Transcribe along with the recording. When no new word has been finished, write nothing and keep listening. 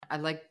I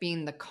like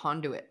being the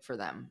conduit for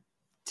them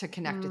to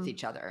connect with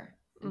each other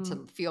and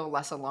to feel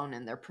less alone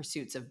in their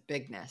pursuits of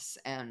bigness.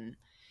 And,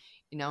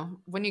 you know,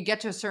 when you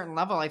get to a certain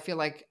level, I feel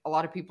like a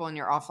lot of people in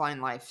your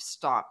offline life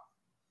stop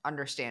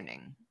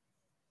understanding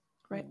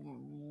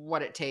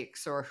what it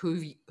takes or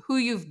who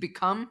you've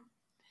become,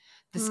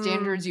 the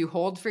standards you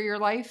hold for your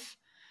life,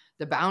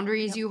 the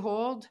boundaries you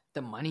hold,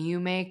 the money you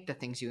make, the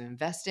things you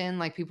invest in.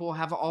 Like, people will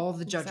have all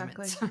the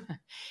judgments. Exactly.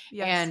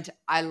 Yes. And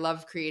I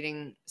love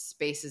creating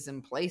spaces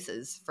and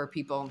places for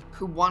people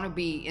who want to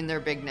be in their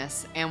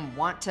bigness and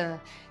want to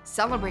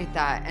celebrate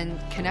that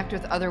and connect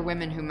with other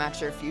women who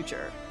match their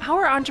future. How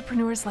are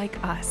entrepreneurs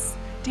like us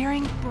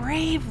daring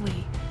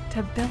bravely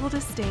to build a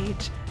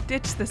stage,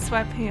 ditch the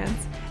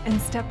sweatpants, and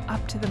step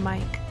up to the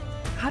mic?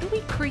 How do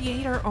we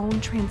create our own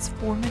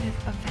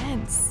transformative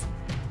events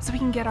so we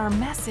can get our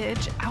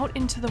message out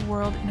into the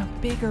world in a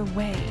bigger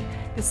way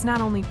that's not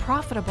only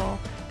profitable,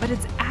 but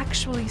it's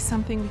actually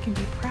something we can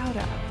be proud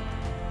of?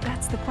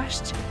 That's the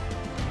question.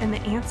 And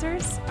the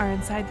answers are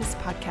inside this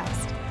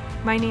podcast.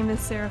 My name is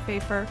Sarah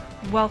Pfeiffer.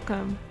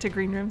 Welcome to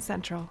Green Room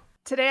Central.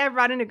 Today I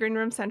brought into Green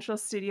Room Central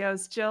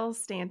Studios Jill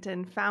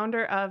Stanton,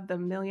 founder of the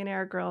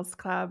Millionaire Girls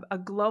Club, a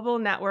global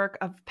network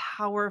of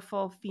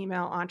powerful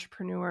female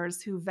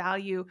entrepreneurs who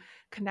value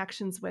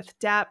connections with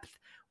depth,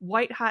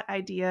 white-hot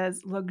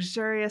ideas,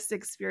 luxurious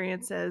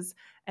experiences,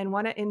 and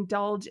want to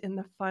indulge in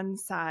the fun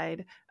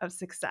side of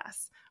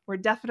success. We're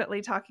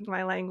definitely talking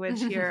my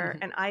language here,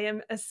 and I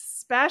am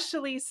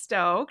especially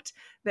stoked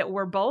that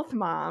we're both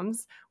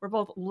moms, we're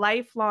both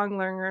lifelong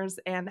learners,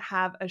 and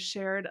have a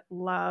shared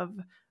love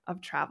of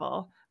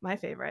travel, my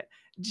favorite.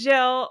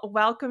 Jill,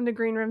 welcome to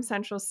Green Room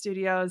Central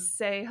Studios.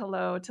 Say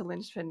hello to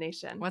Lynchpin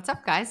Nation. What's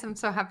up, guys? I'm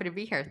so happy to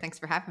be here. Thanks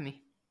for having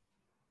me.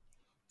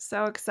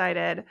 So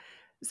excited.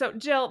 So,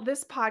 Jill,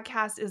 this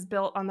podcast is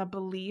built on the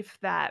belief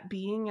that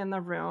being in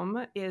the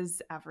room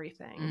is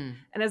everything.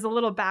 And as a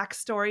little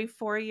backstory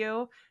for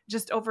you,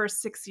 just over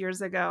 6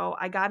 years ago,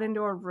 I got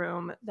into a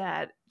room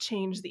that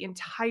changed the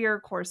entire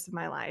course of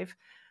my life.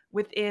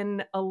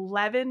 Within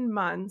 11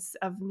 months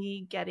of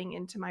me getting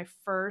into my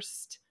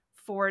first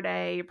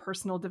 4-day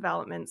personal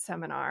development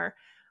seminar,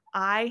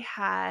 I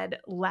had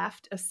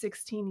left a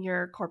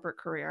 16-year corporate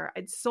career.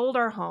 I'd sold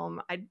our home.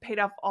 I'd paid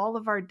off all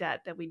of our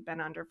debt that we'd been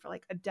under for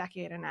like a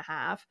decade and a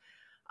half.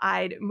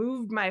 I'd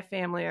moved my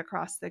family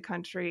across the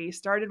country,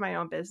 started my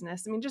own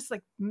business. I mean, just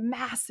like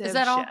massive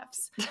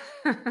shifts.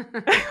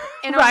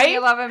 In only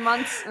 11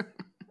 months.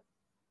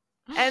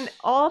 And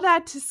all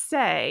that to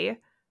say,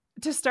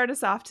 to start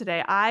us off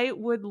today, I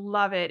would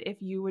love it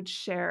if you would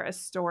share a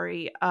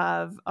story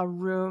of a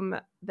room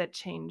that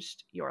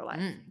changed your life.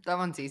 That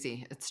one's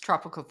easy. It's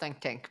Tropical Think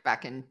Tank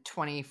back in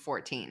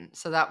 2014.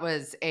 So that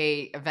was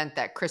a event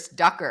that Chris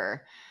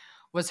Ducker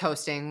was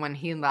hosting when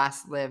he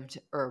lived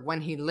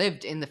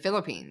in the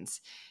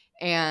Philippines.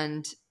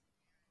 And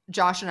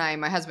Josh and I,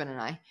 my husband and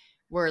I,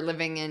 were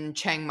living in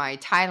Chiang Mai,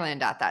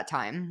 Thailand at that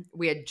time.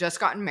 We had just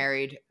gotten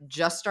married,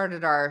 just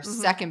started our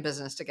second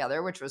business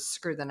together, which was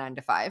Screw the 9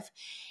 to 5.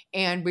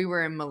 And we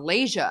were in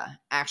Malaysia,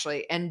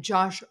 actually. And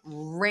Josh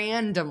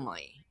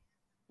randomly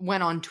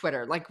went on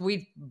Twitter. Like,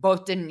 we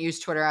both didn't use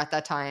Twitter at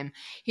that time.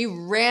 He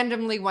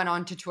randomly went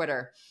onto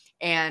Twitter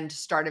and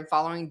started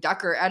following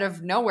Ducker out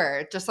of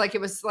nowhere. Just like,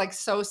 it was like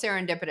so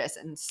serendipitous,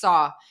 and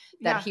saw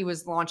that he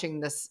was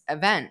launching this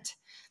event.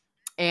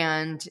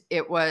 And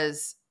it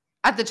was,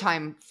 at the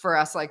time, for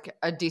us, like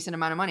a decent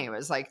amount of money. It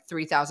was like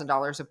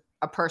 $3,000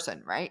 a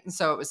person, right? And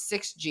so it was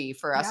 $6,000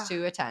 for us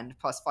to attend,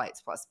 plus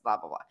flights, plus blah,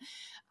 blah,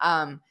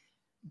 blah.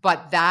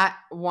 But that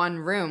one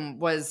room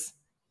was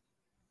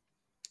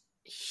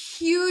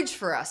huge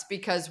for us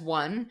because,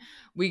 one,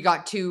 we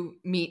got to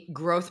meet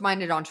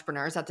growth-minded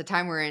entrepreneurs. At the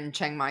time, we were in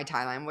Chiang Mai,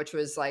 Thailand, which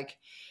was like,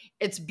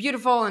 it's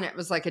beautiful, and it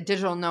was like a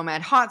digital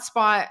nomad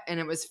hotspot, and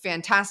it was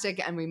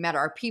fantastic, and we met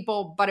our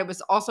people, but it was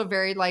also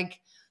very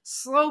like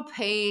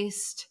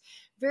slow-paced,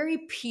 very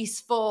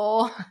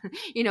peaceful,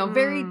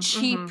 very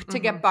cheap to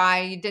get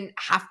by. You didn't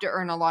have to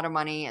earn a lot of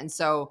money. And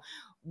so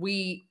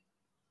we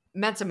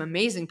met some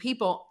amazing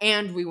people,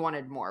 and we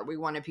wanted more. We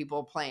wanted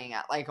people playing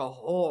at like a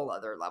whole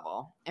other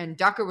level. And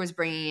Ducker was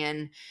bringing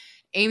in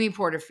Amy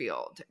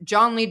Porterfield,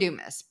 John Lee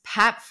Dumas,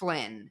 Pat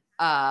Flynn,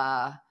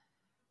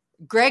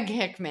 Greg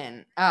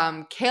Hickman,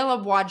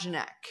 Caleb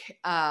Wojciech.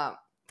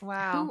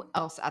 Who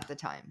else at the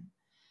time?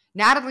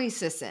 Natalie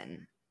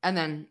Sisson, and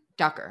then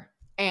Ducker.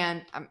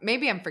 And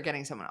maybe I'm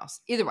forgetting someone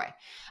else. Either way,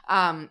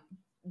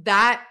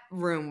 that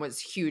room was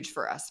huge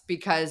for us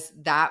because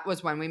that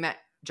was when we met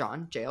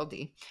John,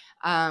 JLD.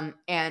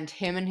 And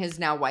him and his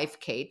now wife,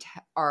 Kate,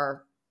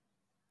 are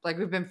like,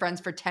 we've been friends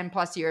for 10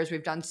 plus years.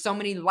 We've done so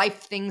many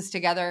life things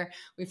together.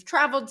 We've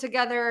traveled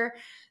together.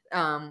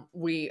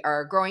 We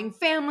are growing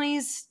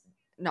families,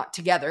 not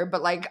together,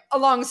 but like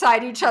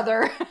alongside each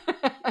other.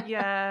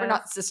 Yeah. We're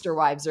not sister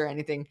wives or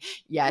anything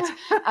yet.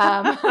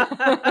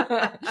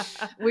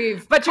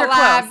 We've but you're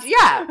collabed. Close.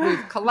 Yeah.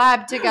 We've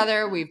collabed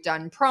together. We've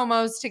done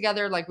promos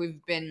together. Like,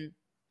 we've been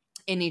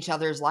in each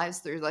other's lives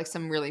through like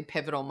some really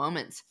pivotal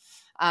moments.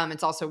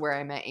 It's also where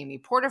I met Amy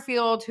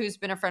Porterfield, who's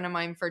been a friend of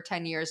mine for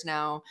 10 years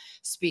now,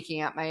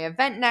 speaking at my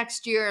event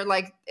next year.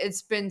 Like,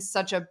 it's been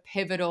such a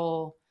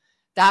pivotal,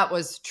 that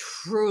was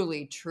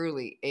truly,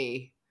 truly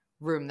a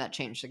room that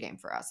changed the game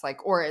for us.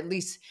 Like, or at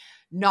least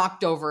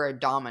knocked over a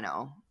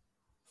domino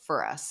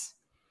for us,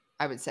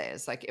 I would say.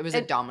 It's like, it was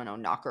a domino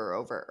knocker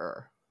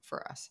over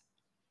for us.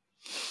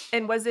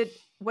 And was it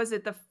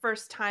the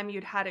first time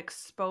you'd had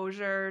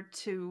exposure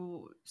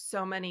to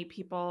so many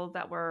people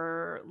that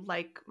were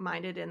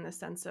like-minded in the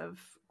sense of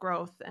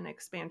growth and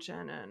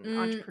expansion and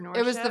entrepreneurship?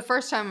 It was the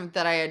first time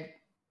that I had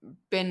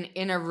been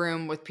in a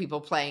room with people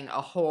playing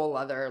a whole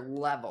other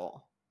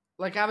level.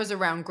 Like, I was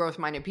around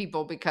growth-minded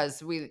people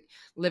because we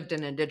lived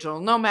in a digital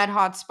nomad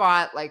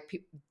hotspot.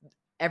 Like,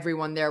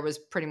 everyone there was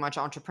pretty much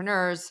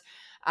entrepreneurs.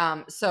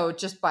 So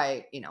just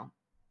by,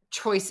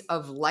 choice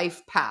of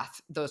life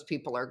path, those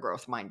people are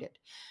growth minded.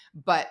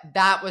 But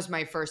that was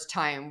my first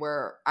time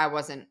where I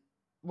was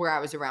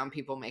around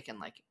people making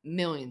like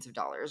millions of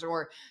dollars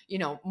or,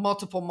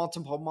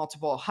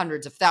 multiple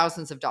hundreds of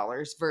thousands of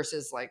dollars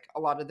versus like a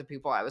lot of the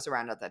people I was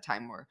around at that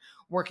time were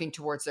working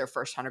towards their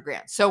first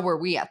 $100,000. So were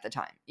we at the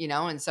time,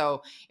 and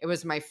so it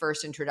was my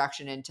first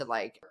introduction into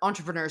like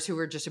entrepreneurs who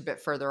were just a bit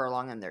further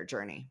along in their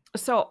journey.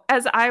 So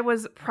as I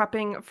was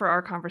prepping for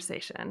our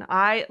conversation,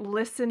 I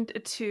listened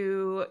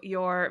to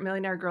your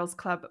Millionaire Girls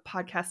Club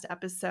podcast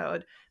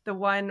episode, the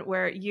one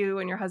where you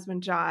and your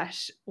husband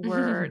Josh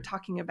were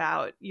talking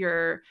about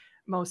your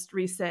most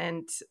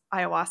recent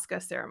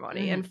ayahuasca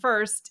ceremony. And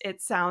first,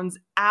 it sounds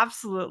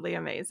absolutely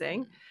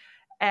amazing.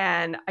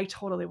 And I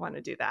totally want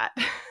to do that.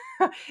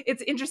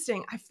 It's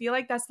interesting. I feel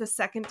like that's the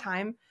second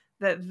time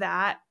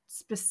that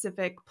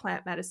specific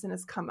plant medicine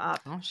has come up.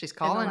 Oh, she's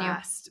calling in the you.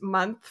 Last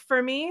month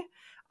for me.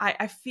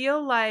 I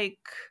feel like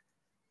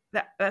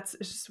that's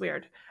just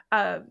weird.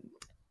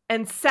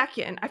 And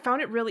second, I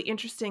found it really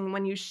interesting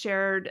when you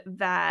shared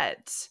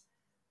that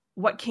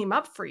what came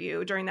up for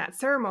you during that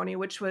ceremony,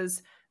 which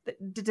was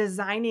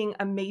designing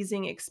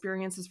amazing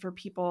experiences for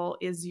people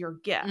is your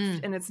gift.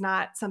 And it's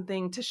not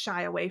something to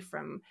shy away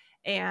from.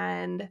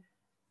 And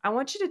I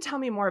want you to tell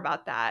me more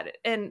about that.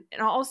 And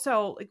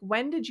also, like,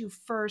 when did you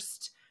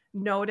first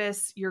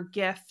notice your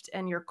gift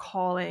and your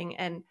calling,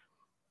 and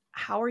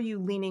how are you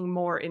leaning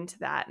more into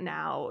that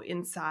now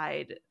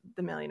inside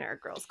the Millionaire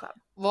Girls Club?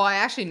 Well, I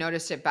actually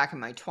noticed it back in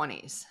my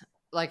 20s.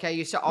 Like, I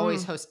used to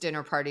always host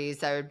dinner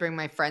parties. I would bring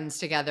my friends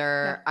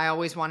together. Yeah. I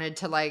always wanted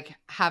to like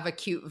have a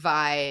cute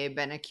vibe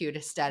and a cute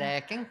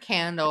aesthetic and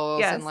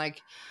candles and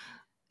like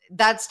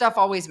that stuff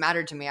always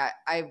mattered to me.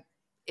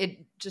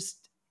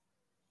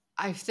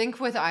 I think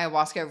with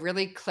ayahuasca, it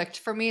really clicked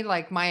for me.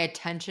 Like, my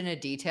attention to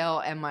detail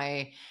and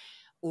my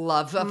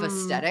love of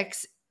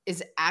aesthetics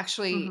is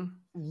actually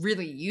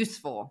really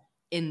useful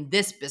in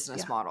this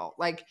business model.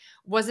 Like,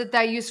 was it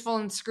that useful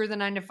in Screw the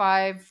 9 to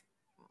 5?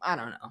 I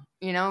don't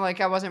know.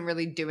 Like, I wasn't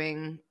really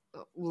doing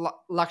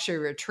luxury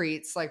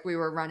retreats. Like, we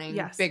were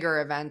running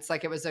bigger events.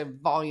 Like, it was a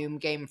volume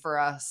game for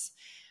us.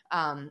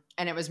 And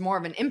it was more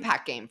of an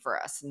impact game for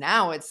us.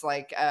 Now it's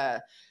like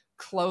a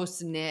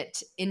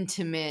close-knit,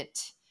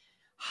 intimate,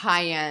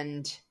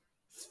 high-end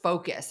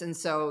focus. And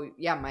so,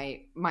 yeah,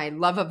 my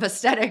love of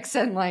aesthetics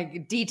and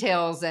like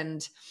details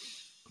and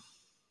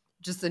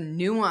just the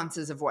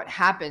nuances of what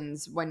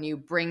happens when you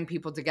bring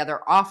people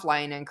together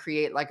offline and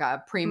create like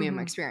a premium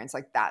experience,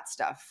 like that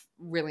stuff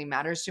really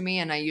matters to me.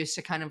 And I used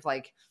to kind of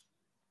like,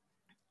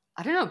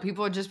 I don't know,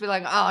 people would just be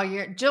like,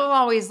 oh, Jill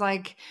always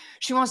like,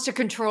 she wants to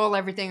control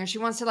everything, or she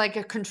wants to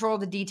like control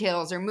the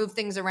details or move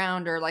things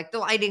around, or like the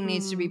lighting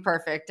needs to be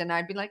perfect. And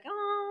I'd be like, oh,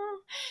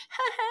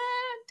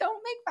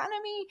 don't make fun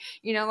of me.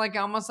 Like, I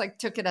almost like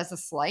took it as a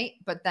slight,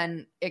 but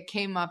then it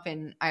came up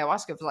in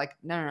ayahuasca. It was like,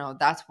 no,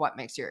 that's what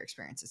makes your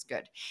experiences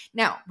good.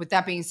 Now, with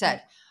that being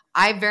said,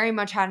 I very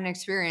much had an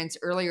experience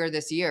earlier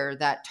this year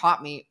that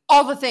taught me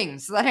all the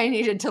things that I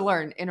needed to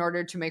learn in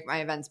order to make my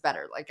events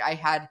better. Like, I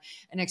had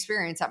an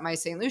experience at my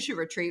St. Lucia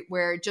retreat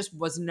where it just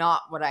was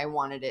not what I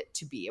wanted it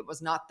to be. It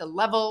was not the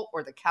level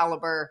or the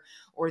caliber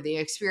or the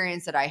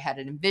experience that I had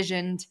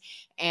envisioned.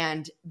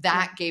 And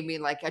that gave me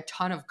like a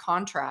ton of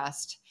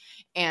contrast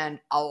and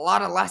a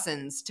lot of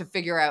lessons to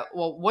figure out,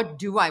 well, what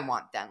do I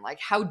want then? Like,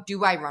 how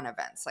do I run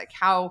events? Like,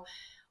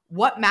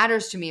 what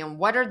matters to me and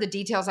what are the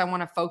details I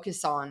want to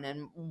focus on,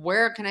 and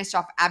where can I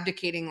stop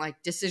abdicating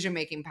like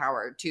decision-making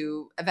power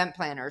to event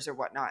planners or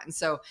whatnot? And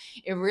so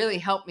it really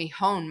helped me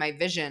hone my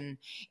vision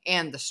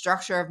and the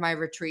structure of my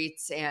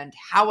retreats and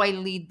how I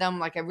lead them.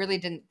 Like, I really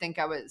didn't think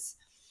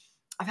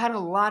I've had a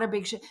lot of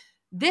big shit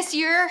this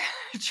year.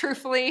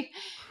 Truthfully,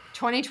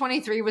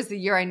 2023 was the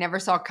year I never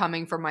saw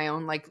coming for my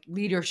own like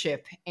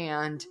leadership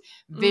and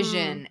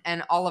vision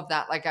and all of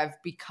that. Like,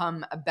 I've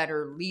become a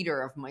better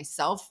leader of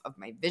myself, of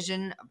my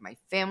vision, of my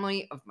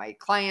family, of my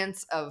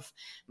clients, of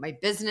my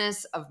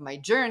business, of my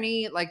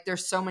journey. Like,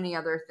 there's so many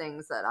other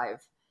things that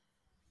I've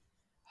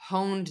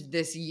honed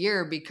this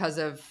year because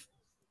of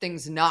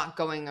things not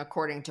going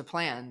according to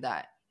plan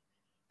that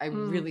I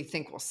really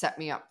think will set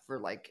me up for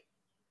like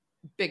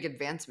big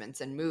advancements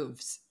and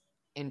moves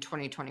in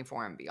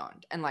 2024 and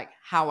beyond, and like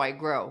how I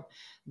grow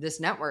this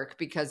network,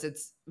 because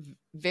it's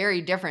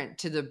very different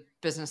to the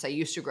business I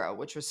used to grow,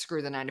 which was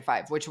Screw the 9 to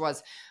 5, which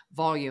was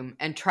volume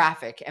and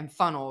traffic and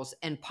funnels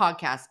and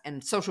podcasts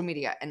and social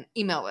media and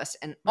email lists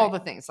and all the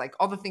things, like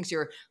all the things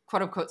you're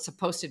quote unquote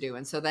supposed to do.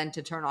 And so then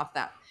to turn off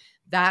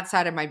that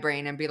side of my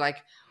brain and be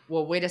like,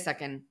 well, wait a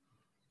second,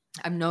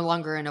 I'm no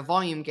longer in a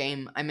volume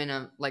game. I'm in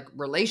a like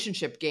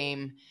relationship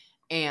game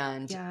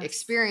and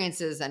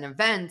experiences and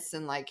events,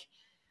 and like,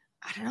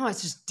 I don't know,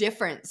 it's just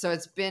different. So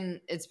it's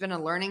been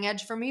a learning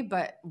edge for me,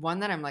 but one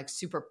that I'm like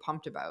super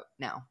pumped about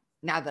now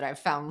that I've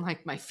found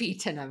like my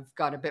feet and I've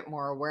got a bit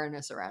more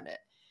awareness around it.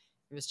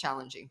 It was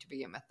challenging to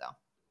begin with though.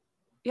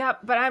 Yeah,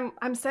 but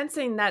I'm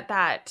sensing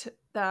that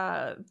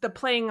the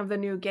playing of the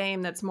new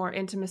game that's more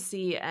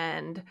intimacy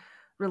and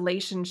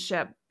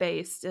relationship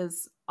based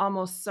is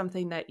almost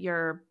something that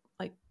you've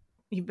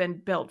been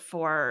built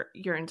for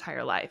your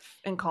entire life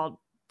and called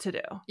to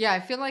do. Yeah,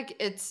 I feel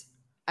like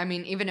I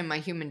mean, even in my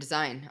human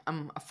design,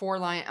 I'm a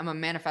 4-line, I'm a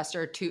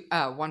manifestor,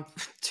 a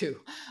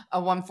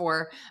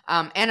 1-4,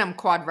 and I'm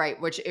quad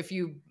right, which if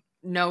you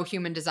know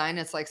human design,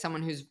 it's like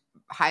someone who's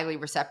highly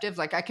receptive.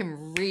 Like I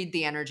can read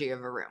the energy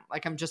of a room.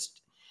 Like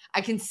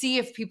I can see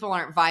if people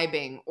aren't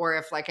vibing, or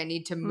if like I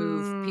need to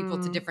move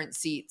people to different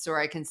seats, or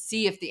I can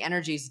see if the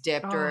energy's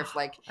dipped, or if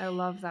like I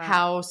love that,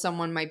 how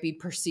someone might be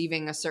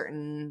perceiving a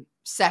certain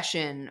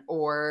session,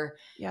 or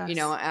you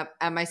know,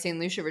 at my St.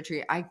 Lucia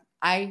retreat,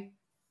 I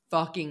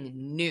fucking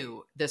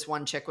knew this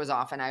one chick was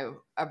off, and I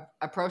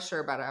approached her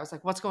about it. I was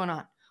like, what's going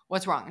on?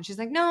 What's wrong? And she's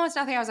like, no, it's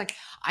nothing. I was like,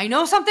 I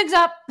know something's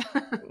up.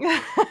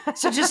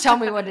 So just tell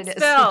me what it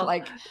is.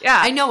 Like,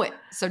 I know it.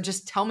 So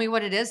just tell me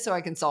what it is so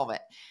I can solve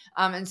it.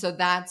 And so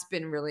that's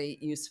been really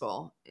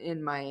useful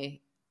in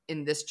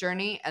this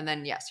journey. And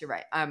then, yes, you're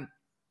right.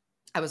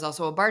 I was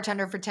also a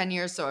bartender for 10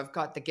 years, so I've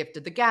got the gift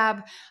of the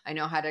gab. I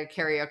know how to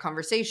carry a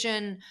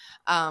conversation.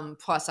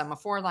 Plus, I'm a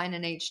 4-line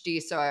in HD,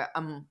 so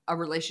I'm a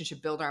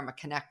relationship builder. I'm a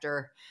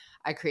connector.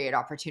 I create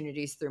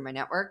opportunities through my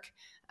network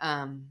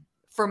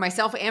for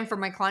myself and for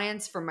my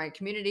clients, for my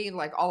community,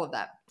 like all of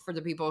that, for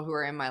the people who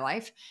are in my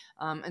life.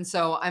 And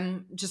so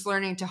I'm just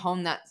learning to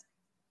hone that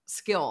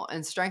skill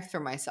and strength for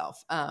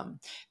myself,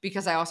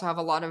 because I also have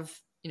a lot of,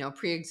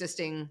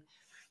 pre-existing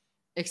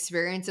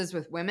experiences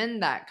with women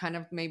that kind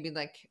of maybe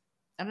like,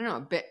 I don't know,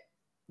 a bit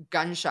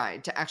gun shy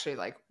to actually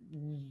like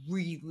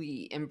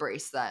really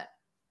embrace that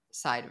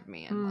side of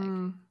me and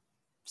like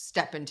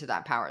step into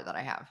that power that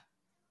I have.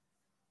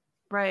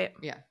 Right.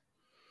 Yeah.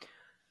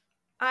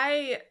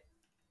 I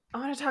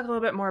want to talk a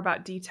little bit more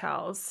about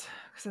details,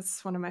 because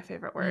that's one of my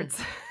favorite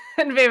words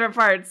and favorite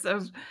parts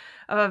of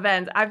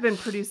events. I've been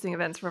producing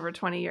events for over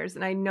 20 years,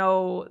 and I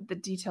know the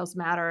details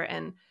matter,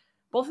 and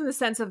both in the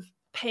sense of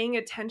paying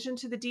attention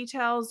to the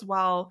details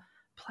while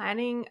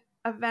planning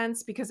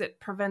events, because it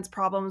prevents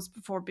problems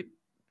before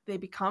they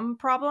become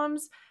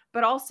problems,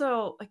 but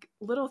also like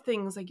little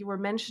things like you were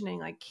mentioning,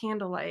 like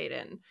candlelight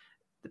and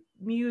the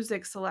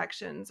music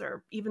selections,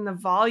 or even the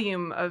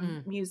volume of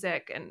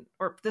music, and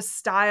or the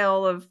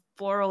style of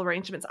floral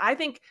arrangements.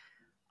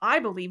 I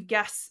believe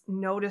guests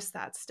notice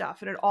that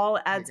stuff, and it all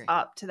adds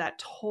up to that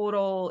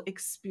total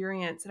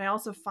experience. And I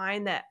also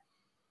find that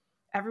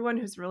everyone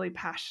who's really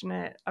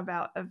passionate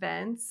about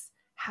events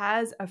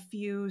has a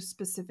few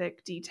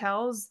specific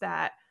details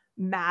that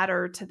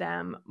matter to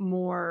them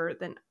more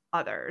than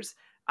others.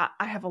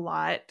 I have a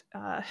lot,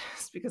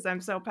 just because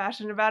I'm so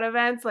passionate about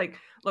events, like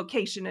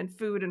location and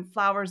food and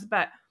flowers,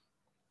 but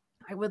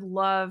I would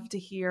love to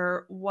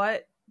hear,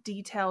 what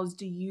details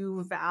do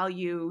you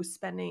value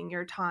spending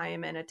your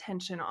time and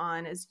attention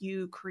on as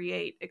you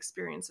create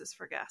experiences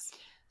for guests?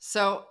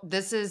 So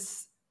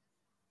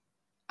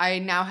I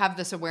now have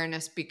this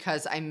awareness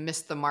because I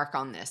missed the mark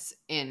on this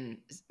in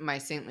my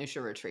St.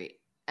 Lucia retreat.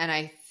 And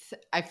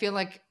I feel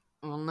like,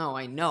 well, no,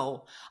 I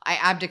know I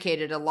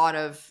abdicated a lot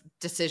of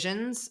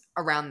decisions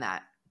around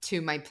that to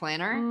my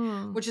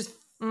planner, which is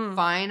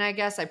fine, I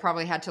guess. I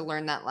probably had to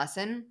learn that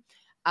lesson.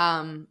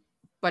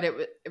 But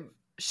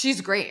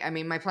she's great. I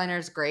mean, my planner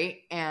is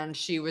great, and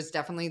she was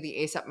definitely the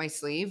ace up my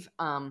sleeve.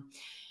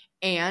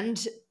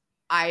 And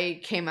I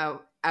came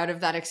out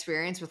of that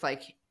experience with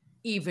like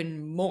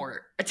even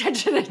more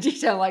attention to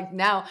detail. Like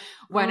now,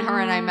 when her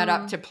and I met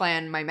up to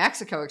plan my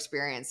Mexico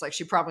experience, like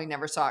she probably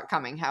never saw it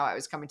coming, how I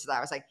was coming to that.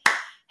 I was like,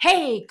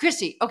 hey,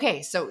 Christy,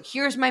 okay, so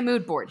here's my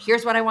mood board.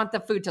 Here's what I want the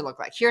food to look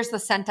like. Here's the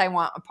scent I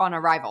want upon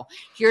arrival.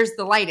 Here's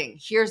the lighting.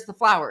 Here's the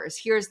flowers.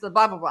 Here's the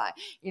blah, blah, blah.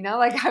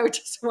 Like I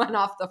just went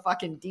off the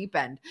fucking deep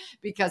end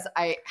because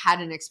I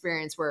had an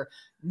experience where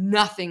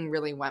nothing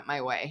really went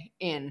my way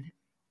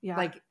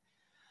like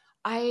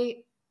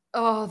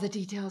the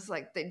details,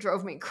 like they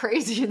drove me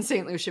crazy in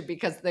St. Lucia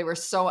because they were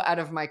so out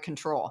of my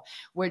control,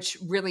 which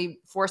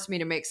really forced me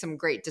to make some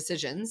great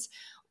decisions,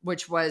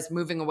 which was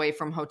moving away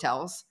from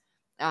hotels.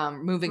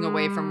 Moving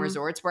away from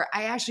resorts where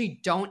I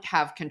actually don't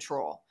have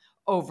control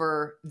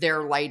over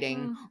their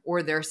lighting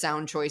or their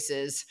sound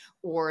choices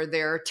or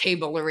their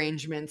table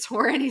arrangements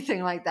or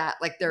anything like that.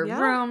 Like their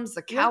rooms,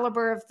 the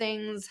caliber of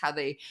things, how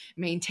they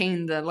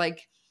maintain the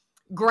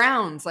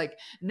grounds, like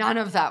none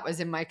of that was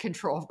in my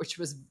control, which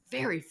was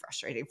very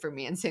frustrating for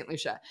me in St.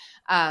 Lucia.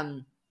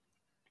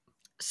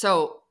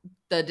 So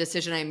the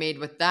decision I made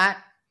with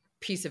that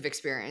piece of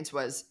experience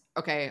was,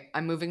 okay,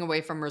 I'm moving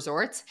away from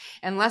resorts.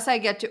 When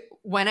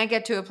I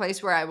get to a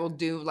place where I will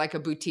do like a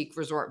boutique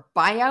resort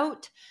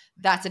buyout,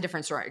 that's a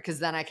different story. Because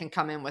then I can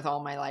come in with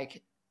all my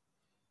like,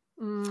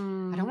 I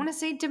don't want to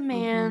say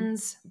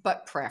demands,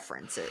 but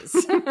preferences.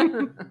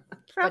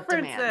 But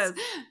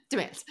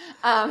demands.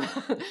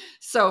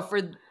 So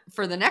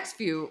for the next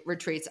few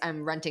retreats,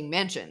 I'm renting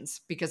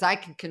mansions because I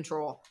can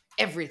control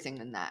everything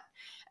in that.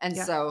 And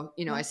so,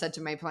 I said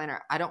to my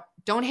planner,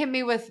 don't hit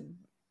me with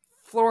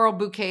floral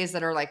bouquets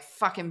that are like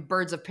fucking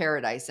birds of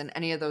paradise and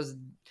any of those,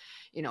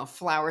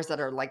 flowers that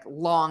are like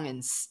long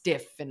and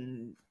stiff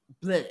and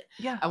bleh.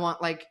 Yeah. I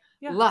want like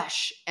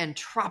lush and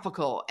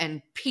tropical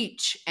and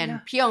peach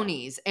and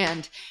peonies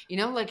and,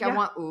 I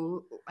want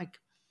like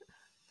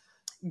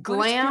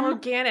glam,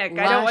 organic.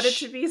 Lush. I don't want it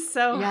to be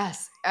so.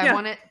 Yes. I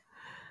want it.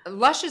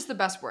 Lush is the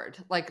best word.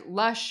 Like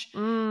lush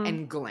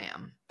and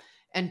glam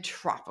and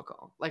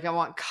tropical. Like I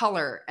want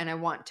color and I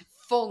want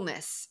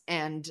fullness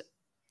and,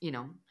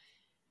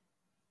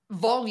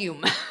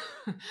 volume,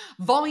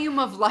 volume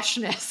of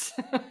lushness,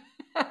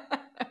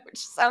 which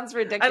sounds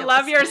ridiculous. I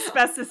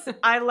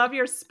love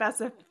your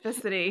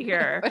specificity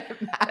here. But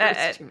it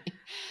matters to me.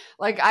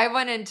 Like I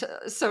went into,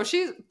 so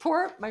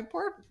my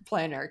poor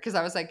planner, because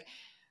I was like,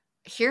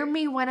 hear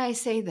me when I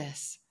say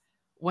this.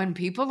 When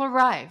people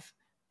arrive,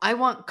 I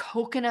want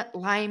coconut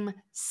lime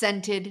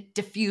scented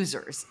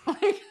diffusers.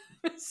 Like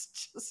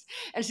it's just,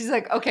 and she's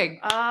like, okay,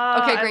 great.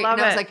 And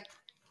I was like,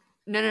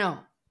 no.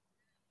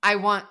 I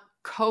want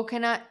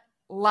coconut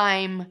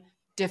lime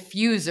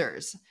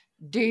diffusers.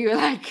 Do you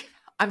like,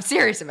 I'm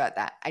serious about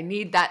that. I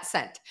need that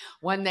scent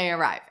when they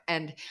arrive.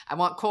 And I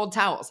want cold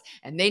towels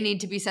and they need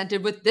to be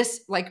scented with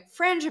this like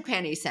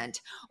frangipani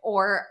scent.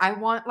 Or I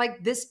want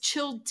like this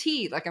chilled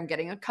tea. Like I'm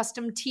getting a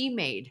custom tea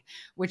made,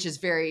 which is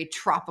very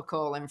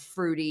tropical and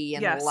fruity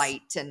and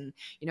light. And,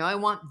 I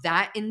want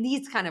that in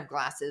these kind of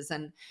glasses.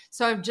 And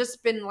so I've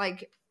just been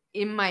like,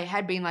 in my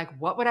head being like,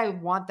 what would I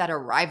want that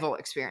arrival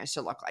experience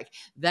to look like?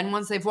 Then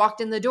once they've walked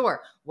in the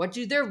door, what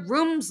do their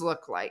rooms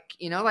look like?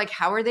 Like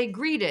how are they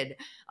greeted?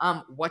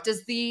 What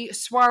does the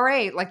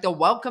soiree, like the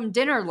welcome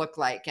dinner look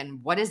like?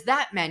 And what is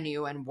that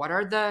menu? And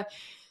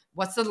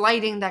what's the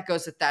lighting that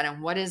goes with that?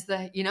 And what is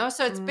the,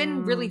 so it's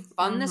been really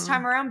fun this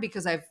time around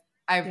because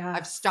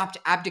I've stopped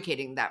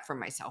abdicating that from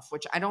myself,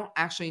 which I don't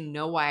actually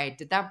know why I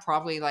did that.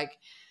 Probably like,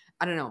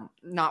 I don't know,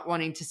 not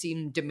wanting to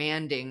seem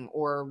demanding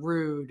or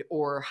rude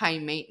or high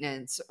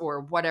maintenance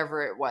or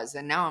whatever it was.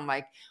 And now I'm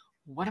like,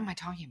 what am I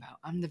talking about?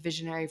 I'm the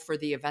visionary for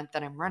the event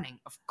that I'm running.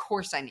 Of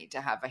course I need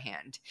to have a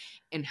hand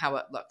in how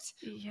it looks,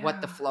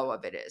 what the flow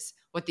of it is,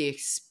 what the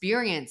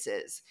experience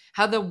is,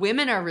 how the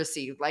women are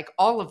received, like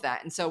all of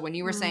that. And so when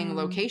you were saying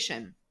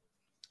location,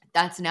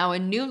 that's now a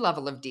new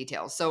level of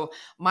detail. So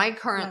my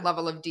current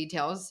level of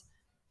details,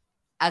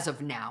 as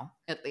of now,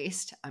 at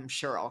least, I'm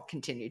sure I'll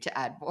continue to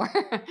add more.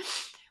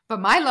 But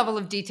my level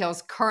of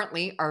details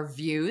currently are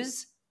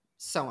views.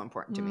 So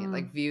important to me.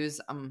 Like views,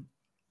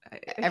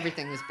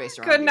 everything is based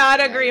around Could views, not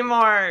right? agree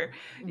more.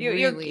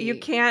 Really, you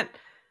can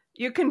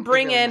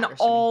bring really in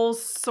all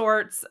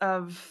sorts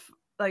of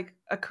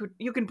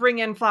you can bring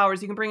in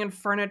flowers, you can bring in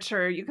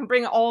furniture, you can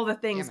bring all the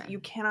things, but you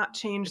cannot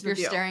change if the you're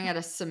view. staring at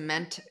a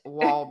cement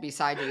wall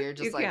beside you, you're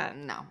just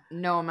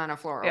no amount of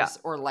florals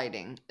or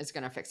lighting is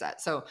going to fix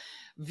that. So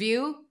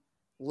view,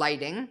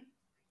 lighting.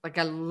 Like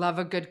I love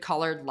a good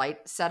colored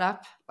light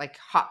setup, like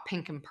hot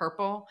pink and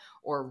purple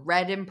or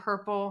red and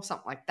purple,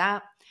 something like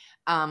that.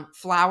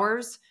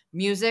 Flowers,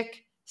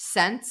 music,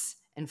 scents,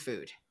 and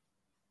food.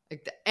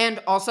 And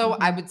also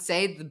I would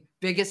say the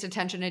biggest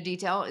attention to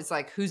detail is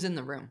like who's in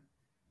the room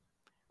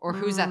or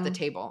who's at the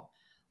table.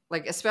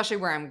 Like especially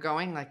where I'm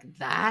going like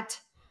that.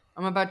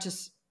 I'm about to,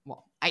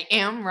 I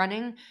am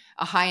running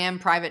a high-end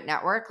private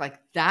network. Like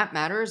that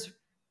matters.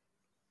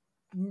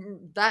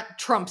 That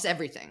trumps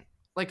everything.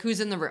 Like who's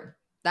in the room.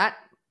 That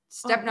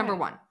step number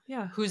 1.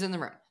 Yeah. Who's in the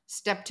room?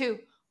 Step 2.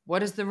 What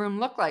does the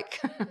room look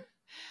like?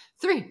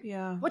 3.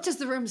 Yeah. What does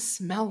the room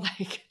smell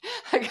like?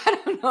 Like,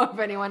 I don't know if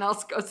anyone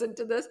else goes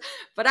into this,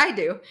 but I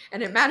do.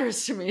 And it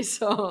matters to me.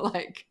 So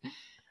like,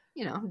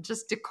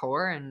 just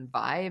decor and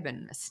vibe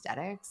and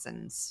aesthetics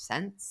and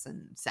scents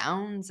and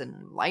sounds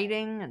and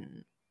lighting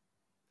and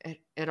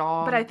it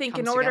all. But I think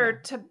comes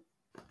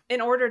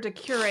in order to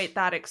curate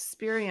that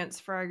experience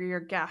for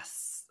your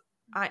guests,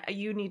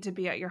 you need to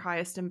be at your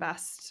highest and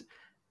best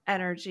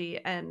energy,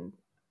 and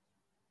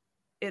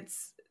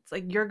it's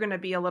like you're going to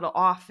be a little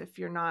off if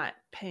you're not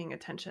paying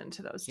attention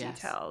to those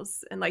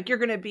details, and like you're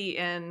going to be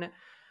in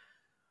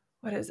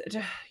what is it?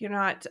 You're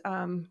not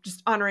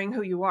just honoring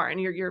who you are, and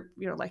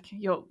you're like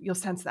you'll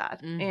sense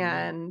that,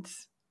 and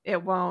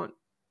it won't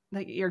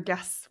like your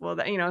guests will.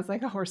 It's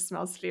like a horse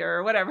smells fear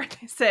or whatever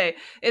they say.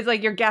 It's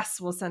like your guests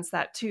will sense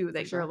that too,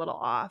 that you're a little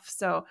off.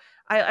 So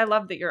I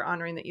love that you're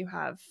honoring that you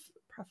have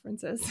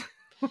preferences.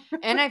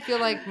 And I feel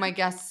like my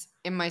guests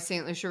in my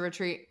St. Lucia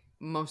retreat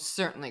most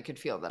certainly could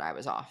feel that I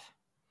was off.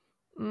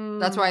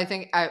 That's why I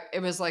think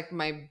it was like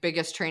my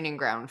biggest training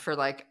ground for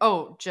like,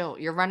 oh, Jill,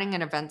 you're running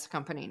an events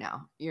company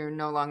now. You're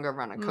no longer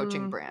run a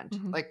coaching brand.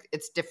 Like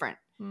it's different.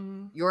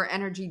 Your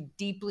energy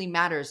deeply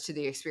matters to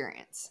the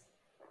experience.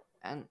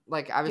 And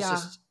like I was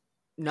just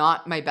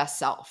not my best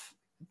self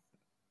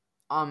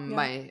on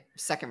my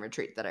second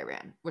retreat that I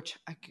ran, which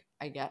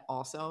I get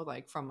also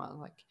like from a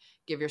like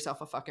give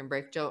yourself a fucking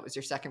break, Jill. It was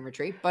your second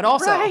retreat, but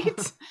also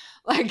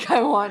like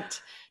I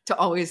want to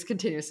always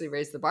continuously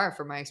raise the bar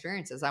for my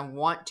experiences. I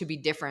want to be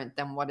different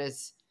than what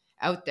is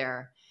out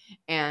there.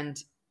 And,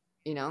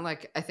 you know,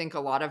 like I think a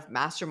lot of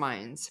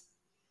masterminds,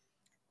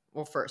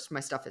 well, first,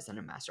 my stuff isn't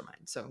a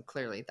mastermind. So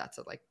clearly that's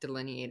a like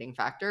delineating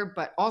factor.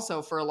 But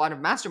also for a lot of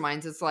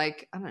masterminds, it's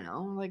like, I don't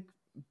know, like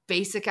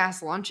basic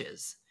ass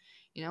lunches.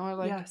 You know, or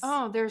like,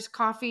 oh, there's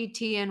coffee,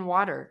 tea, and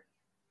water.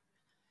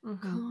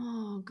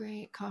 Oh,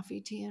 great.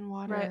 Coffee, tea, and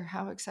water. Right.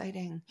 How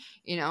exciting.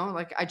 You know,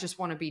 like I just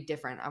want to be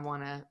different. I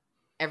want to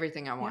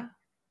everything I want.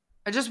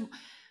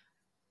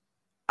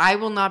 I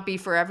will not be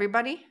for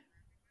everybody.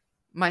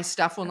 My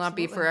stuff will not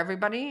be for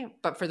everybody,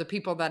 but for the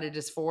people that it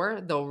is for,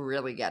 they'll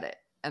really get it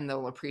and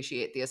they'll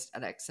appreciate the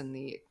aesthetics and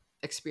the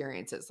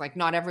experiences. Like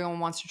not everyone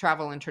wants to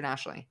travel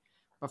internationally,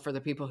 but for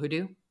the people who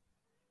do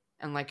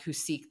and like who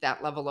seek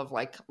that level of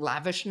like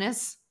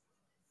lavishness,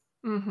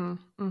 they'll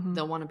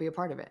want to be a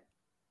part of it.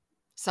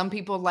 Some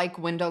people like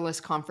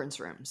windowless conference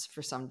rooms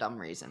for some dumb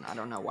reason. I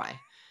don't know why.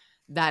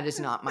 That is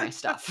not my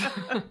stuff.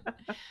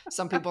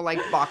 Some people like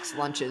box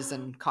lunches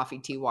and coffee,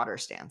 tea, water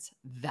stands.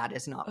 That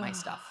is not my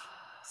stuff.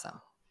 So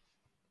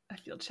I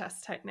feel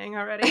chest tightening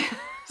already.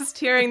 Just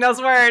hearing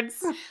those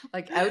words.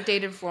 Like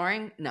outdated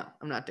flooring? No,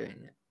 I'm not doing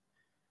it.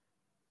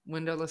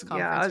 Windowless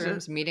conference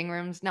rooms, meeting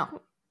rooms? No,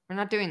 we're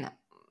not doing that.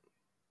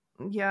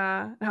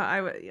 Yeah. No,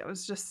 I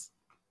was just,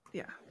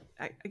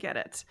 I get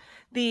it.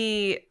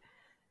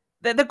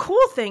 The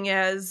cool thing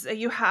is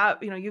you have,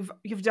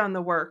 you've done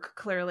the work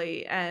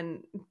clearly,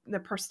 and the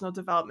personal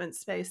development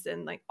space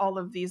and like all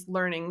of these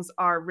learnings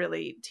are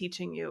really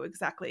teaching you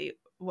exactly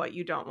what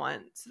you don't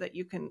want so that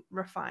you can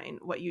refine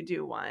what you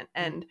do want.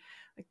 And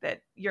like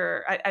that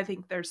I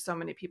think there's so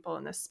many people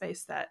in this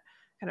space that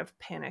kind of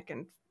panic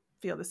and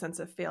feel the sense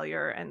of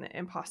failure and the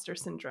imposter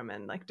syndrome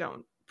and like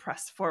don't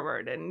press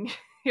forward. And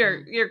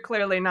you're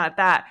clearly not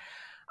that.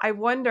 I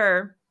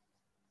wonder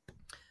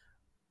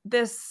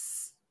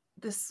this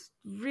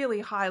really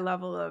high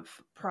level of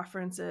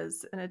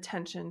preferences and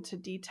attention to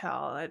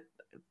detail.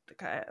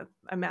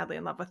 I'm madly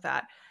in love with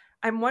that.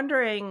 I'm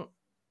wondering,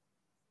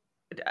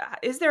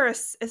 is there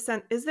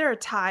a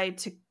tie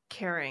to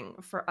caring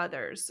for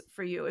others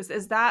for you?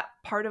 Is that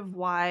part of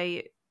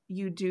why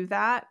you do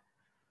that?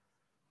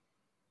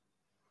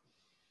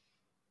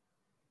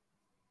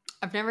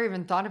 I've never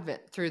even thought of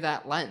it through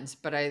that lens,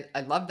 but I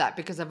love that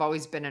because I've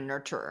always been a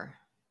nurturer.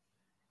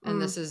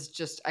 And this is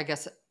just, I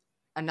guess,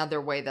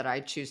 another way that I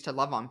choose to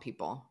love on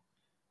people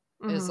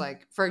is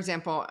like, for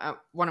example,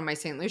 one of my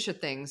St. Lucia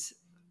things,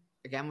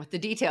 again, with the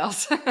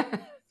details,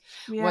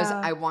 was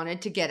I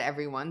wanted to get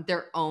everyone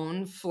their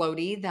own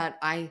floaty that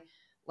I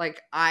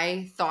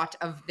thought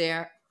of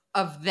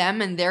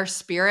them and their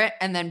spirit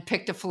and then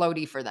picked a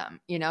floaty for them,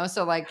 you know?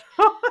 So like,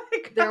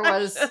 there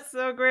was, that's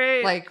so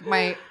great. Like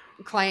my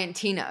client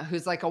Tina,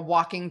 who's like a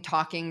walking,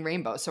 talking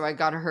rainbow. So I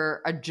got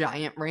her a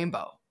giant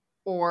rainbow.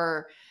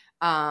 Or,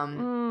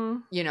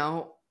 you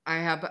know, I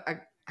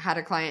had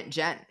a client,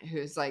 Jen,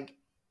 who's like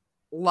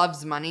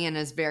loves money and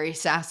is very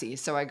sassy.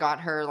 So I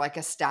got her like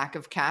a stack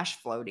of cash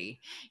floaty,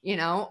 you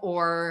know,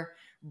 or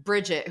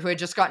Bridget, who had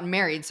just gotten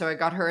married. So I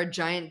got her a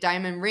giant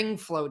diamond ring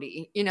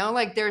floaty, you know,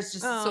 like there's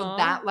just so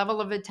that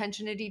level of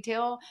attention to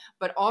detail.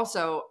 But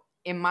also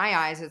in my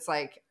eyes, it's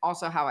like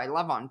also how I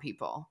love on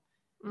people.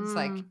 It's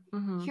like,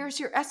 here's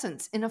your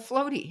essence in a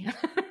floaty.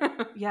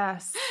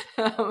 Yes.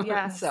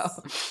 Yes. So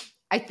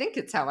I think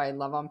it's how I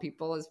love on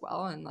people as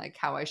well. And like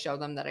how I show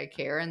them that I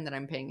care and that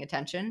I'm paying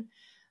attention.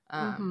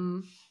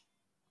 And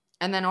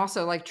then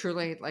also like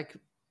truly like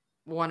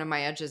one of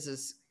my edges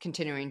is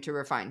continuing to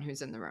refine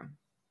who's in the room.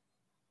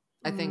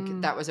 I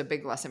think that was a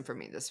big lesson for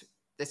me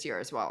this year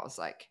as well. Is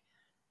like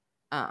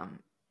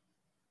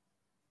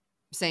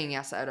saying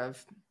yes out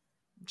of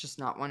just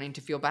not wanting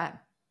to feel bad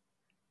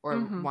or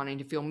wanting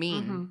to feel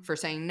mean for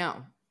saying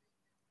no.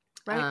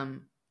 Right.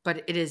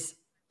 But it is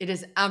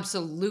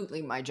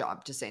absolutely my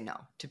job to say no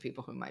to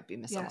people who might be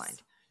misaligned.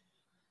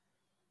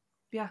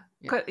 Yes.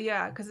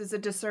 Yeah. Because it's a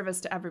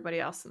disservice to everybody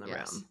else in the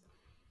room.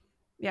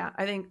 Yeah.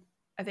 I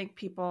think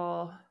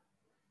people,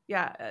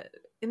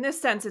 in this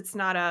sense, it's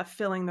not a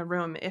filling the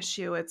room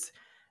issue. It's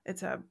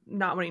a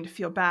not wanting to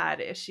feel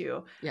bad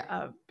issue.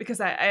 Yeah. Because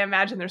I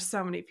imagine there's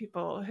so many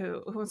people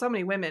so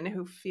many women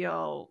who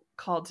feel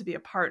called to be a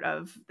part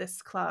of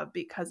this club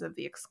because of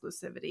the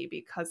exclusivity,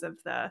 because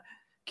of the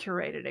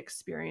curated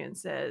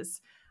experiences,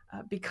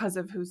 because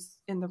of who's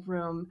in the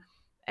room.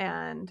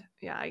 And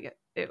I get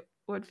it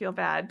would feel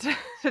bad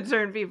to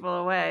turn people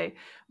away,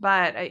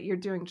 but you're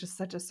doing just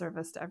such a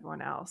service to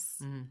everyone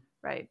else,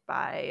 right?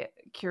 By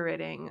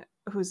curating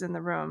who's in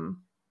the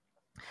room.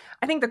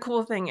 I think the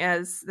cool thing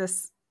is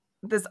this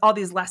there's all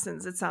these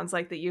lessons, it sounds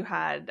like, that you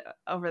had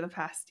over the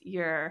past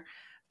year,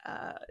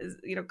 is,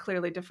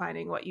 clearly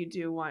defining what you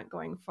do want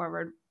going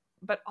forward,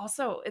 but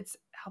also it's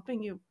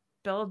helping you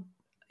build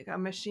like a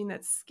machine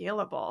that's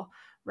scalable,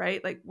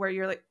 right? Like where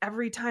you're like,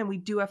 every time we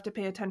do have to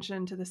pay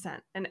attention to the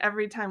scent, and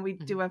every time we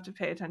do have to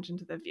pay attention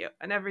to the view,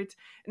 and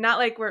not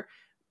like we're,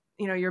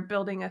 you're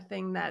building a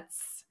thing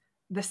that's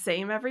the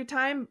same every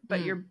time,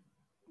 but you're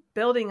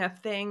building a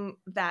thing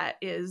that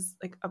is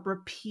like a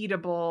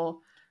repeatable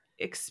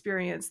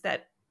experience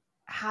that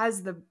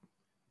has the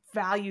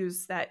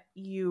values that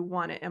you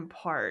want to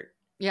impart.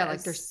 Yeah,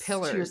 like there's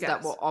pillars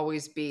that will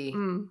always be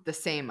the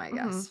same, I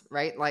guess,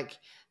 right? Like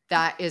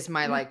that is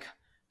my like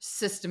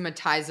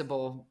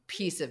systematizable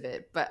piece of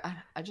it, but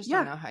I just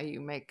don't know how you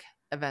make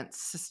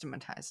events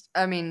systematized.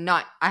 I mean,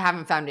 I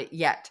haven't found it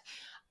yet.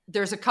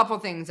 There's a couple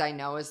things I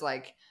know is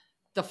like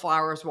the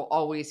flowers will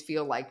always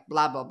feel like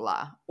blah, blah,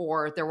 blah,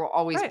 or there will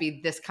always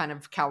be this kind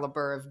of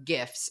caliber of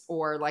gifts,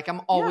 or like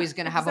I'm always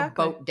going to have a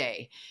boat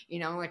day,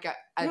 like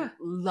I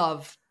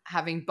love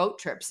having boat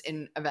trips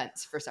in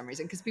events for some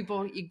reason, because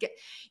people, you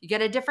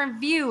get a different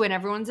view and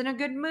everyone's in a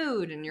good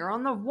mood and you're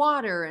on the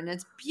water and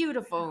it's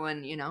beautiful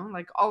and,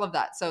 like all of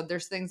that. So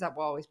there's things that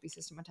will always be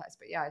systematized,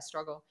 but I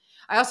struggle.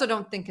 I also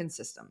don't think in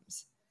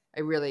systems.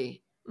 I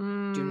really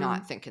do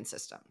not think in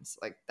systems.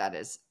 Like that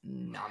is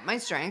not my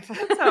strength.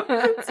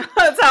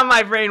 That's how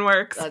my brain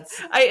works.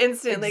 I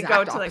instantly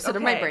go to like, okay,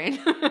 of my brain.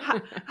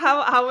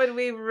 how would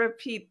we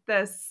repeat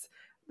this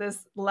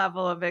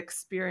level of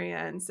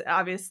experience?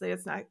 Obviously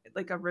it's not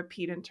like a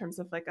repeat in terms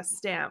of like a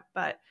stamp,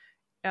 but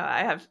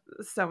I have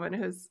someone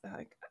who's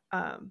like,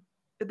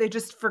 they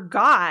just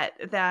forgot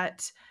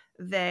that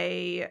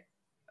they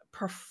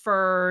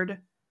preferred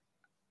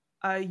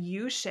a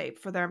U shape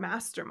for their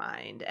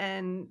mastermind,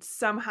 and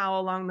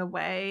somehow along the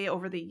way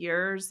over the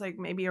years, like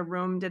maybe a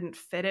room didn't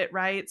fit it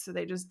right, so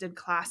they just did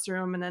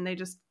classroom, and then they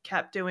just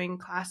kept doing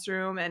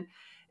classroom, and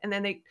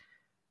then they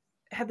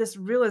had this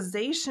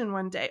realization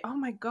one day, oh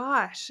my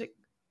gosh,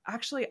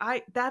 actually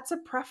that's a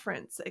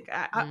preference. Like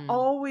I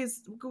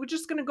always, we're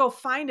just going to go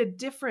find a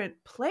different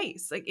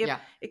place. Like if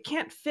it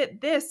can't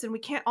fit this and we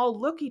can't all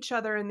look each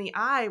other in the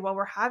eye while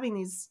we're having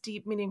these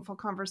deep, meaningful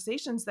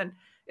conversations, then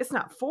it's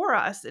not for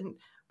us. And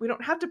we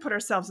don't have to put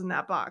ourselves in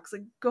that box,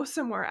 like go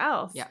somewhere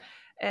else. Yeah.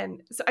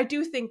 And so I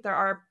do think there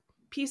are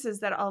pieces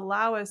that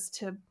allow us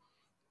to,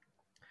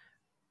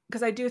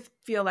 because I do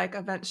feel like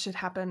events should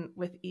happen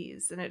with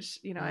ease, and it's,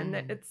 and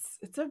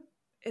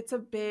it's a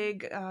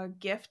big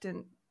gift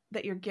and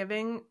that you're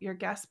giving your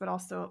guests, but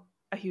also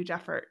a huge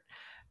effort.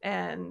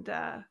 And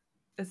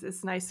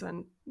it's nice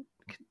when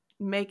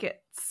make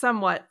it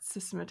somewhat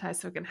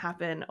systematized so it can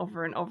happen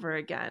over and over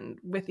again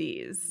with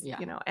ease,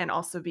 and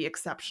also be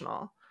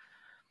exceptional.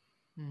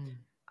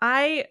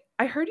 I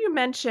heard you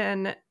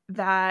mention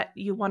that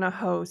you want to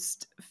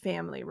host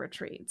family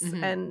retreats,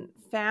 and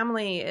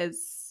family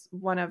is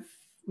one of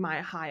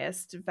my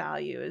highest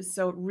values.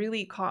 So it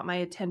really caught my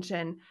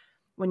attention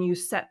when you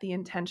set the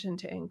intention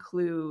to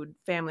include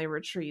family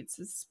retreats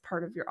as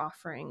part of your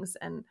offerings.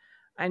 And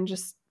I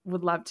just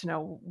would love to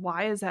know,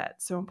 why is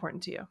that so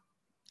important to you?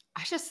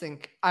 I just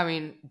think,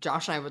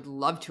 Josh and I would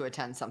love to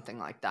attend something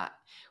like that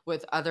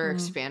with other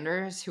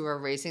expanders who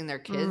are raising their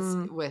kids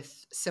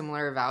with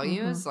similar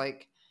values.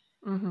 Like,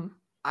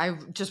 I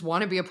just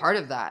want to be a part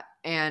of that.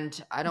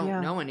 And I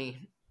don't know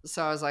any.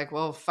 So I was like,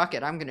 well, fuck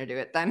it. I'm going to do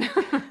it then.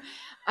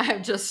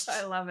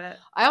 I love it.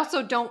 I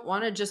also don't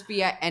want to just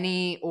be at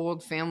any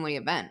old family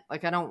event.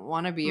 Like, I don't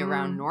want to be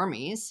around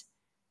normies.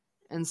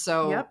 And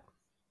so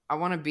I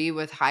want to be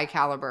with high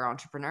caliber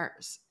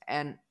entrepreneurs.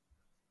 And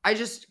I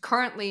just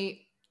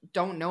currently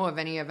don't know of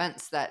any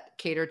events that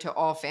cater to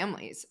all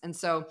families. And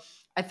so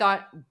I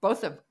thought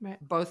both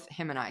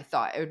him and I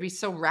thought it would be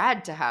so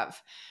rad to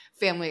have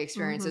family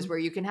experiences where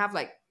you can have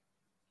like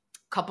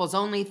couples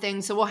only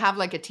things. So we'll have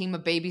like a team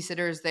of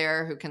babysitters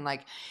there who can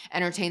like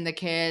entertain the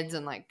kids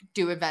and like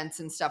do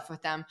events and stuff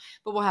with them.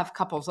 But we'll have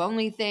couples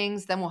only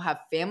things. Then we'll have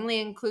family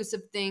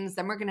inclusive things.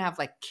 Then we're going to have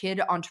like kid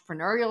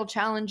entrepreneurial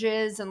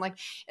challenges. And like,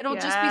 it'll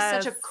just be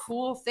such a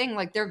cool thing.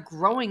 Like they're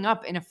growing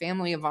up in a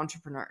family of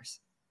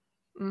entrepreneurs.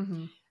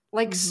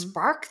 Like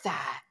spark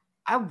that.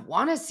 I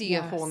want to see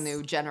a whole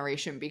new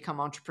generation become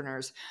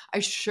entrepreneurs. I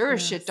sure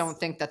as shit don't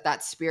think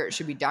that spirit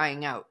should be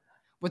dying out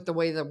with the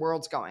way the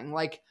world's going.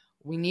 Like,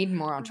 we need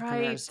more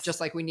entrepreneurs,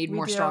 just like we need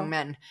more strong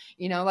men.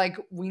 Like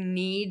we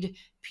need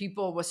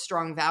people with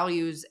strong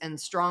values and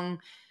strong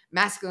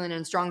masculine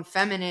and strong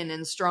feminine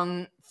and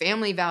strong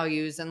family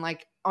values and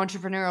like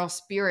entrepreneurial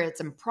spirits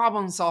and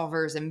problem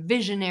solvers and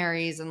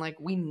visionaries. And like,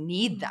 we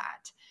need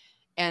that.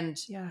 And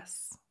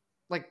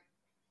like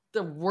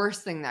the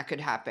worst thing that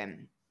could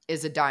happen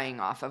is a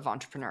dying off of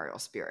entrepreneurial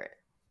spirit.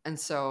 And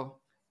so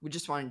we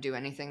just want to do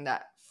anything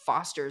that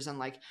fosters and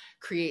like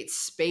creates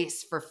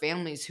space for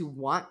families who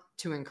want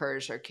to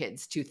encourage their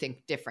kids to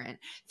think different,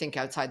 think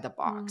outside the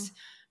box,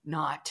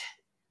 not,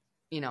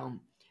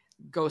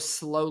 go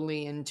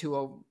slowly into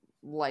a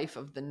life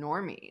of the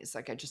normies.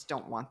 Like, I just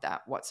don't want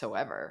that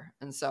whatsoever.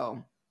 And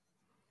so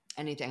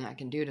anything I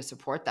can do to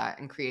support that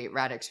and create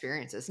rad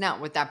experiences. Now,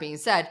 with that being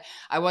said,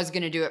 I was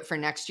going to do it for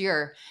next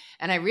year.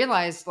 And I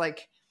realized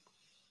like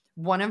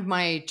one of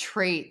my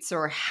traits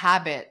or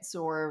habits,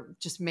 or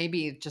just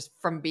maybe just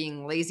from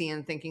being lazy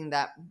and thinking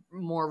that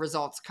more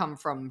results come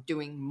from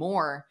doing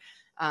more,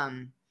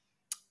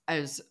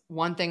 as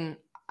one thing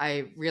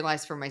I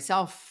realized for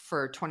myself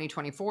for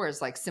 2024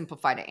 is like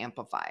simplify to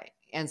amplify.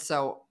 And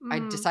so I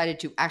decided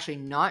to actually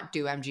not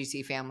do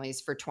MGC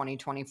families for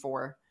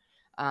 2024,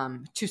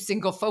 to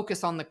single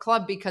focus on the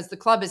club, because the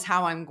club is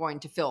how I'm going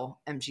to fill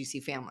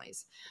MGC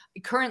families. I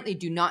currently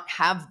do not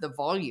have the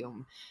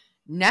volume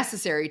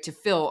necessary to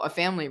fill a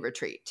family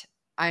retreat.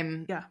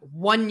 I'm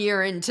 1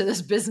 year into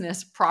this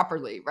business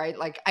properly, right?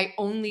 Like I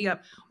only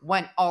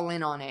went all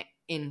in on it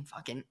in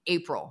fucking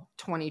April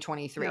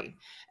 2023. Yep.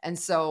 And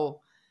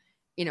so,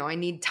 you know, I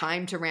need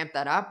time to ramp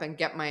that up and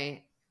get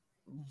my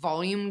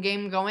volume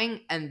game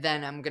going. And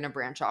then I'm going to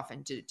branch off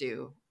into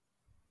do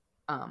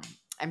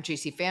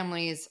MGC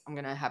families. I'm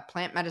going to have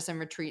plant medicine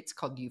retreats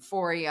called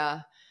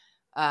Euphoria,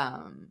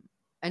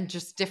 and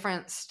just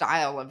different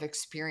style of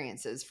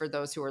experiences for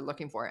those who are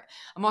looking for it.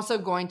 I'm also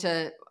going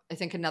to, I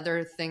think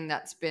another thing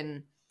that's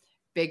been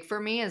big for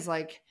me is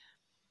like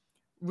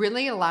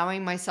really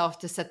allowing myself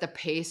to set the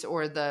pace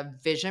or the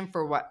vision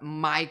for what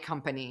my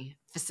company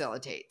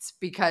facilitates,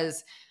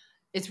 because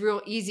it's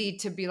real easy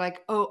to be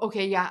like, oh,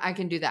 okay, yeah, I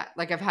can do that.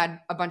 Like I've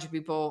had a bunch of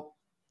people,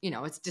 you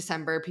know, it's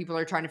December. People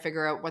are trying to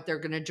figure out what they're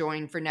going to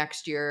join for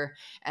next year.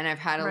 And I've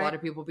had a lot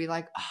of people be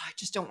like, oh, I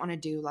just don't want to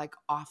do like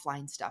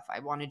offline stuff. I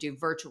want to do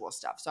virtual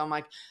stuff. So I'm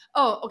like,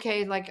 oh,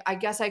 okay. Like, I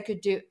guess I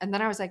could do. And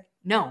then I was like,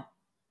 no,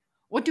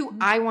 what do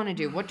I want to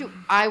do? What do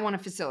I want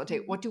to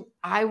facilitate? What do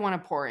I want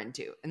to pour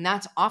into? And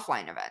that's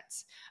offline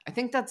events. I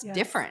think that's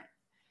different.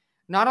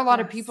 Not a lot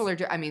of people are,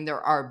 I mean,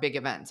 there are big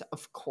events,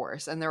 of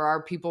course, and there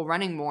are people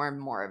running more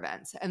and more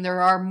events, and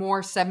there are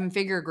more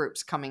 7-figure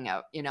groups coming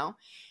out, you know,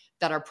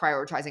 that are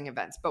prioritizing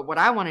events. But what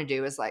I want to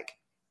do is like,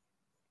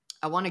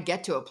 I want to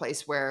get to a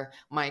place where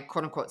my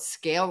quote unquote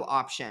scale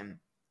option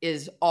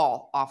is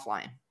all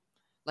offline.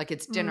 Like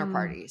it's dinner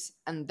parties.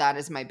 And that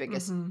is my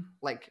biggest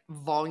like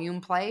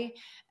volume play.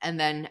 And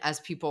then as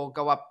people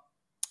go up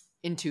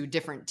into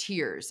different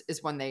tiers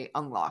is when they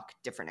unlock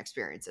different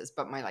experiences.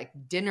 But my like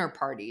dinner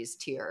parties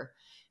tier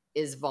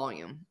is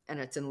volume, and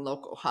it's in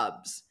local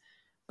hubs.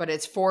 But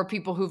it's for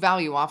people who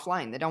value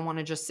offline. They don't want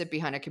to just sit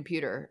behind a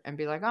computer and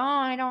be like, oh,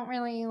 I don't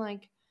really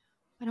like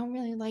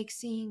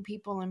seeing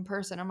people in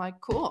person. I'm like,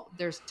 cool.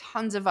 There's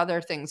tons of other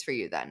things for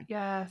you then.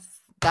 Yes.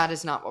 That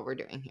is not what we're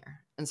doing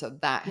here. And so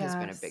that has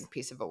been a big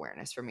piece of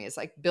awareness for me. Is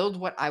like build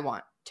what I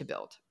want to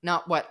build,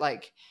 not what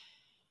like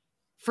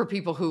for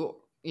people who,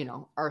 you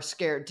know, are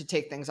scared to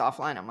take things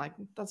offline. I'm like,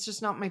 that's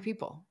just not my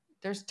people.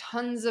 There's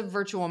tons of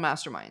virtual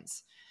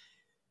masterminds.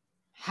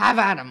 Have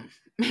at them.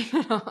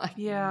 Like,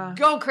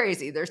 go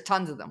crazy. There's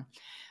tons of them.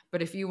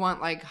 But if you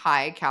want like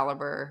high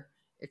caliber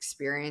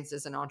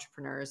experiences and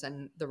entrepreneurs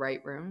and the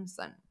right rooms,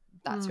 then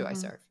that's who I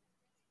serve.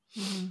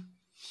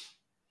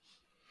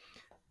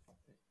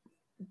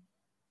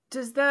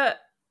 Does the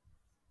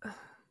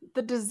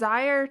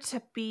desire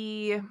to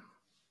be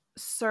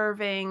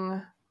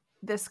serving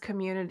this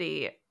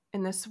community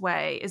in this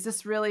way, is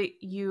this really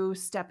you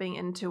stepping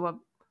into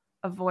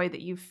a void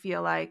that you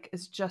feel like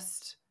is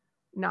just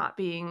not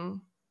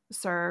being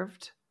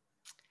served,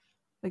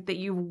 like that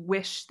you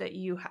wish that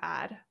you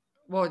had?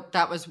 Well,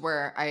 that was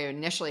where I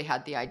initially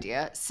had the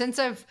idea.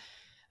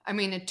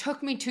 It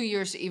took me 2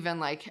 years to even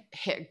like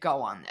hit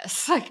go on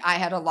this. Like I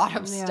had a lot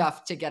of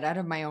stuff to get out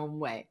of my own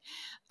way.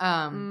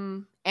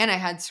 And I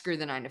had Screw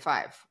the 9 to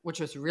 5, which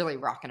was really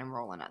rocking and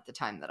rolling at the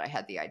time that I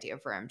had the idea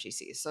for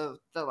MGC. So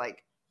the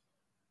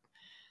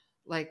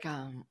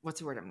what's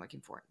the word I'm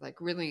looking for?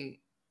 Like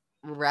really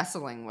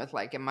wrestling with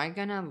like, am I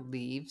going to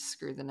leave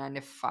Screw the 9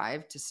 to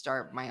 5 to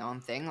start my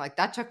own thing? Like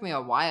that took me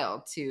a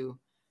while to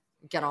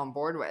get on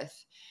board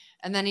with.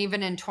 And then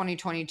even in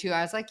 2022,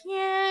 I was like,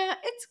 yeah,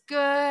 it's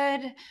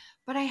good,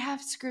 but I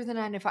have Screw the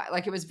 9 to 5.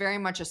 Like it was very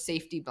much a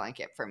safety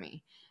blanket for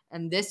me.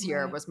 And this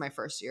year was my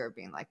first year of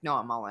being like, no,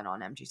 I'm all in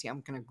on MGC.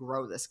 I'm going to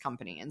grow this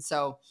company. And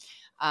so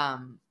I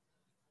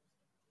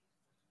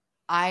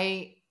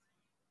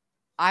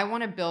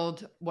want to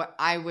build what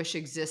I wish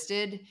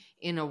existed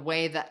in a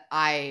way that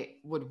I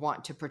would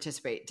want to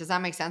participate. Does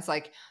that make sense?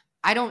 Like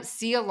I don't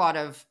see a lot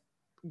of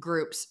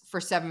groups for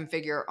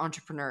 7-figure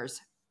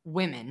entrepreneurs,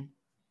 women,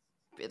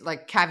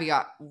 like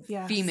caveat,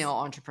 female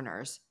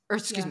entrepreneurs, or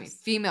excuse me,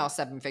 female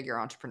 7-figure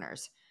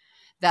entrepreneurs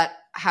that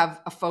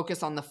have a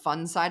focus on the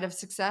fun side of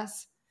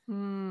success,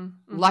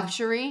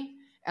 luxury,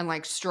 and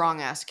like strong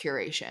ass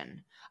curation.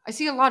 I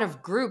see a lot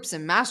of groups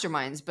and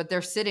masterminds, but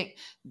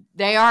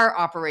they are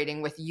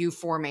operating with U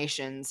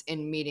formations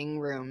in meeting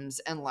rooms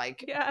and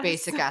like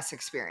basic ass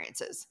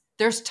experiences.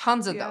 There's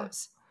tons of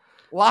those,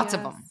 lots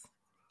of them.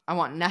 I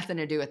want nothing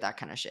to do with that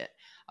kind of shit.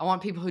 I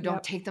want people who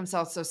don't take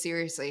themselves so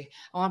seriously.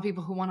 I want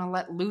people who want to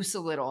let loose a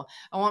little.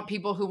 I want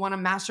people who want to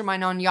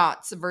mastermind on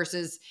yachts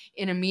versus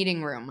in a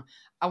meeting room.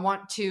 I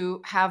want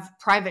to have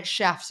private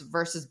chefs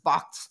versus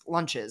boxed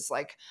lunches.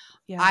 Like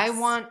I Yes.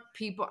 want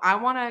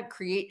to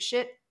create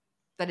shit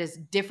that is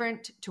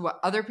different to what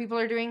other people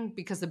are doing,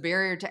 because the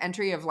barrier to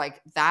entry of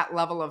like that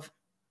level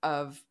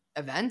of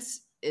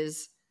events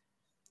is,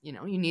 you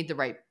know, you need the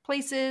right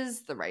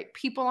places, the right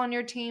people on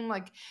your team.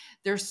 Like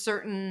there's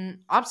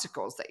certain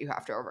obstacles that you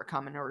have to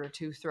overcome in order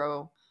to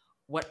throw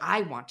what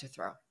I want to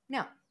throw.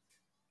 Now,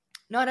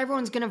 not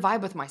everyone's going to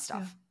vibe with my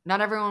stuff. Yeah.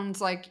 Not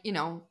everyone's like, you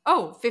know,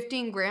 oh,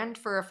 15 grand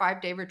for a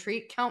 5-day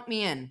retreat, count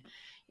me in.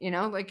 You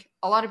know, like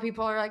a lot of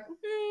people are like,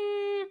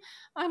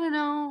 I don't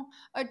know,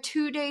 a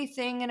 2-day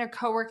thing in a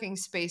co-working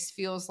space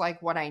feels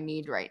like what I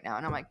need right now.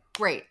 And I'm like,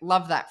 great,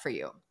 love that for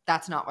you.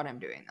 That's not what I'm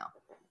doing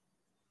though.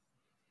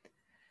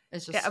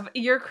 It's just,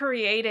 you're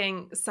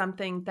creating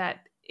something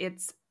that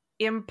it's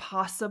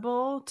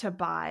impossible to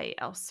buy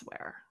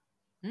elsewhere.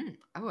 Oh,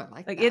 I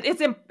like Like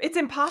that. it's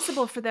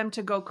impossible for them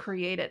to go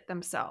create it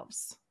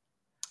themselves.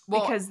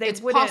 Well, because it's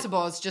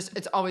possible. It's just,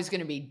 it's always going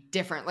to be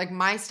different. Like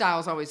my style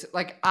is always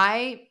like,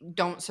 I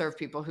don't serve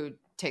people who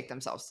take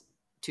themselves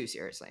too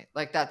seriously.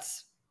 Like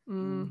that's,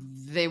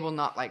 they will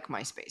not like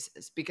my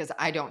spaces because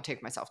I don't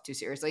take myself too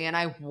seriously. And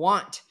I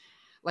want,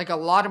 like a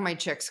lot of my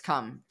chicks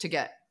come to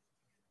get,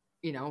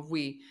 you know,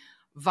 we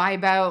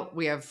vibe out,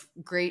 we have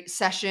great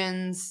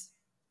sessions,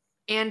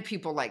 and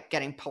people like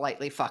getting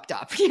politely fucked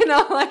up, you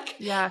know, like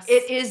yes,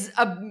 it is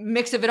a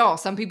mix of it all.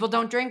 Some people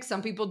don't drink,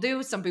 some people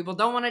do, some people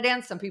don't want to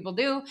dance, some people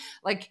do.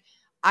 Like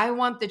I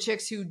want the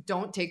chicks who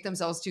don't take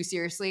themselves too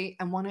seriously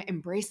and want to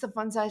embrace the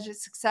fun side of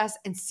success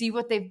and see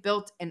what they've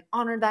built and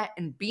honor that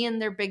and be in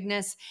their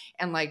bigness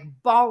and like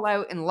ball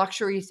out in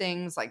luxury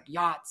things like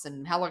yachts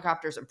and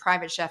helicopters and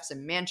private chefs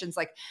and mansions.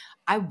 Like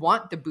I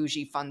want the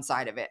bougie fun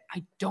side of it.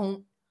 I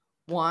don't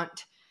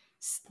want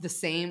the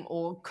same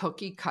old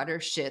cookie cutter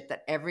shit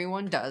that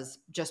everyone does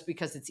just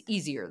because it's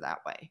easier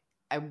that way.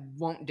 I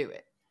won't do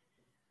it.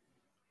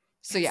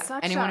 So yeah,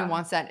 anyone who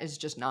wants that is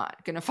just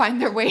not going to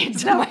find their way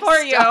into my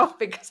stuff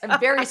because I'm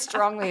very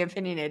strongly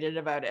opinionated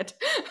about it.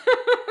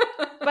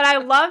 But I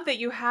love that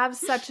you have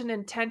such an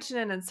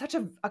intention and such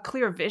a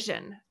clear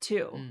vision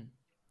too.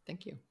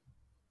 Thank you.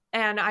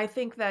 And I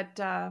think that,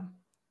 I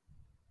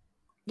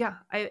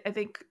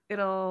think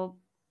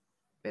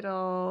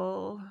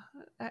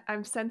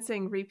I'm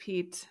sensing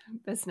repeat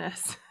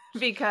business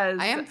because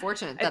I am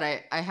fortunate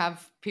that I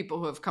have people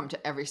who have come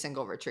to every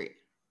single retreat.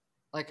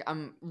 Like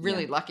I'm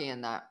really lucky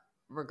in that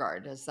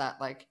regard, is that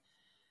like,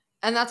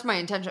 and that's my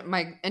intention.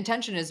 My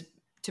intention is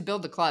to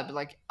build the club.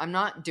 Like I'm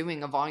not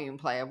doing a volume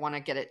play. I want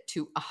to get it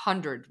to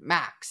 100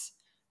 max,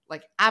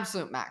 like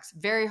absolute max.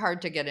 Very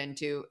hard to get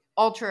into,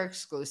 ultra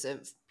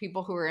exclusive.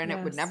 People who are in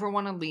it would never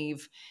want to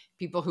leave.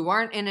 People who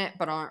aren't in it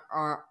but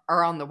are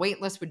on the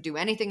wait list would do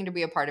anything to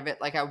be a part of it.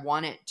 Like I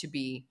want it to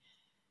be,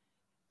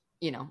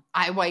 you know,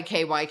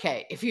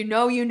 IYKYK. If you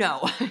know, you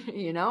know,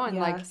 you know, and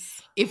like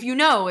if you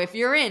know, if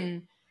you're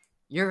in,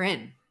 you're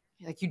in.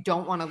 Like you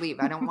don't want to leave.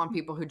 I don't want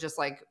people who just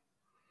like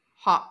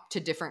hop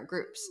to different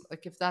groups.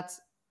 Like if that's,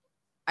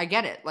 I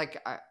get it.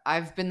 Like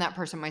I've been that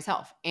person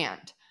myself.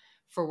 And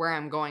for where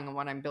I'm going and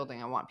what I'm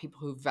building, I want people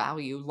who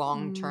value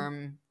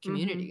long-term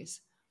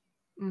communities.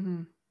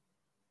 Mm-hmm.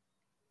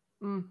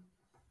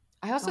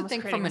 I also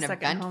think from an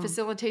event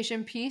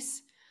facilitation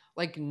piece,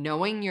 like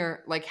knowing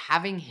your, like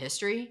having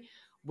history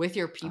with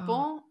your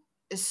people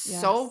is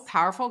so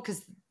powerful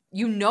because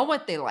you know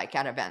what they like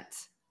at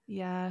events.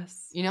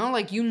 Yes. You know,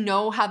 like, you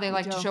know how they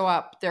like to show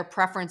up, their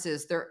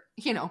preferences, their,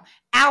 you know,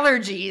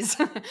 allergies,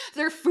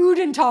 their food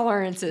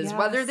intolerances,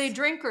 whether they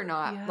drink or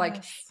not,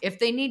 like if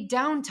they need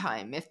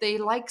downtime, if they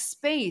like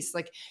space,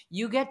 like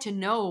you get to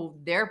know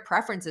their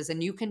preferences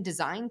and you can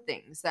design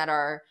things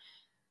that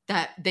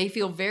they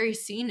feel very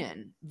seen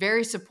in,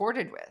 very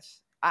supported with.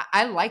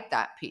 I like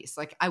that piece.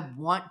 Like I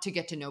want to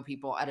get to know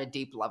people at a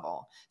deep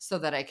level so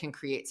that I can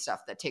create stuff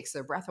that takes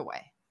their breath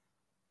away.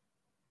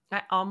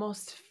 I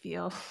almost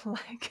feel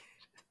like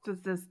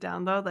this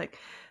download, like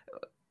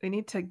we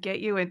need to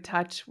get you in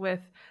touch with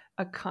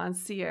a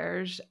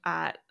concierge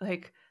at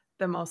like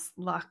the most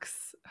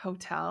luxe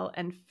hotel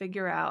and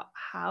figure out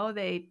how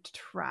they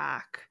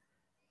track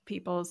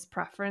people's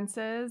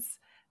preferences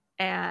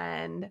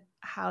and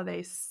how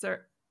they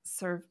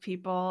serve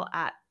people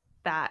at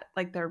that,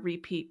 like their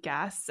repeat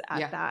guests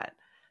at that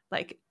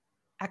like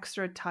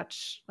extra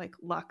touch, like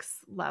luxe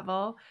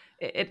level.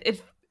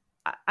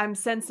 I'm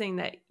sensing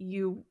that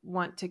you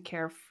want to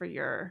care for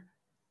your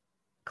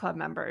club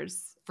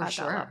members for at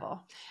sure. That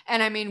level.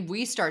 And I mean,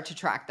 we start to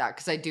track that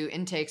because I do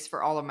intakes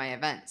for all of my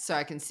events. So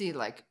I can see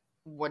like,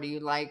 what do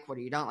you like? What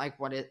do you don't like?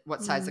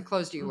 What size of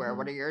clothes do you wear?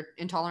 What are your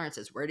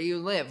intolerances? Where do you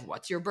live?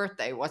 What's your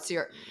birthday? What's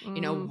your,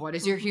 you know, what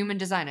is your human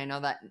design? I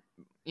know that,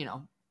 you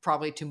know,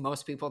 probably to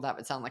most people that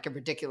would sound like a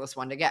ridiculous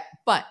one to get,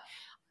 but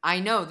I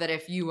know that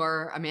if you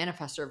are a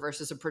manifestor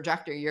versus a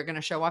projector, you're going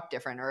to show up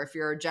different. Or if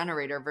you're a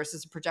generator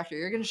versus a projector,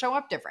 you're going to show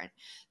up different.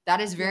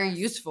 That is very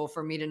useful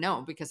for me to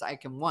know because I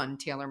can, one,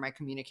 tailor my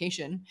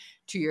communication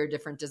to your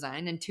different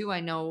design. And two,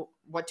 I know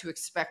what to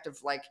expect of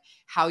like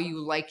how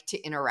you like to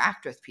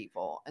interact with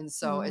people. And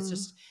so it's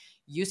just,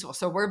 useful.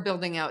 So we're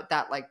building out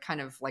that like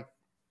kind of like,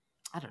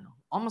 I don't know,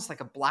 almost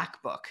like a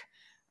black book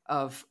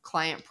of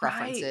client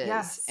preferences Right,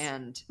 yes.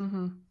 and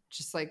Mm-hmm.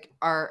 just like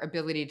our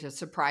ability to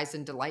surprise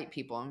and delight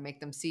people and make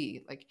them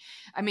see. Like,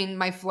 I mean,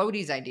 my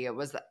floaties idea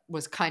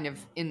was kind of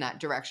in that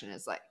direction.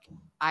 It's like,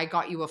 I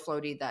got you a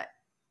floaty that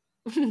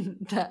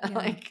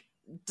like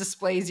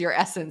displays your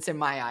essence in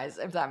my eyes,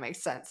 if that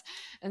makes sense.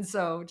 And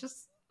so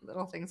just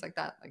little things like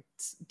that, like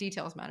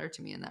details matter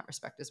to me in that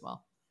respect as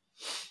well.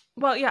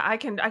 Well, yeah, I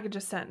could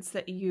just sense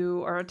that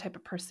you are a type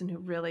of person who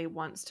really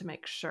wants to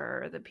make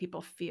sure that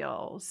people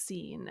feel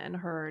seen and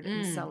heard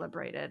and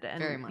celebrated, and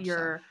very much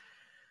your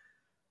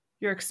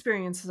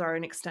experiences are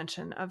an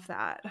extension of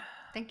that.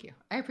 Thank you.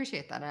 I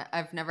appreciate that.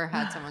 I've never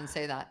had someone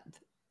say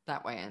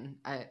that way, and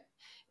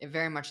it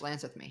very much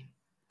lands with me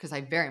because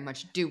I very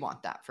much do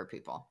want that for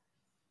people.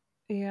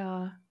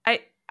 Yeah.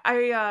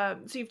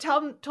 So you've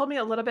told me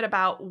a little bit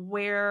about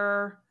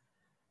where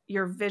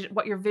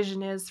what your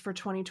vision is for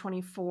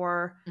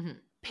 2024. Mm-hmm.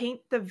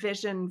 Paint the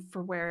vision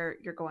for where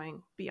you're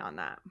going beyond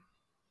that.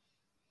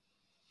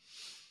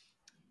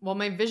 Well,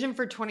 my vision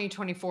for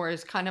 2024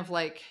 is kind of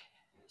like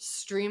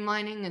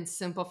streamlining and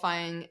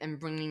simplifying and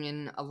bringing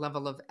in a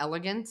level of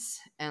elegance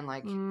and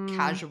like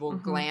casual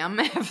glam,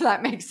 if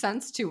that makes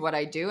sense, to what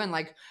I do, and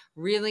like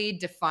really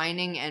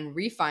defining and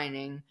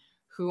refining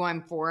who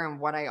I'm for and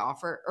what I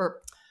offer.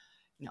 Or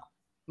no,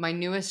 my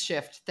newest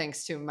shift,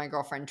 thanks to my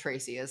girlfriend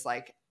Tracy, is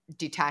like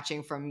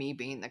detaching from me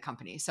being the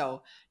company.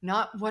 So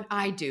not what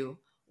I do,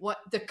 what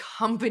the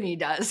company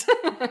does,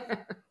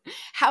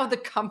 how the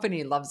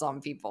company loves on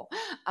people.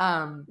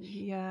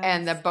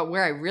 But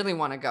where I really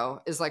want to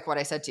go is like what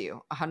I said to you,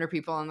 100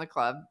 people in the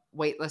club,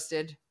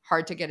 waitlisted,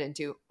 hard to get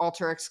into,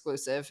 ultra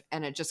exclusive.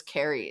 And it just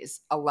carries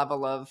a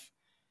level of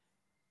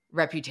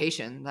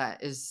reputation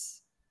that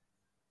is,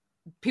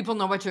 people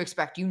know what to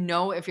expect. You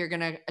know, if you're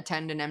going to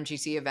attend an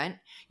MGC event,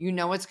 you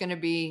know, it's going to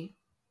be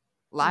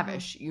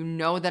lavish. You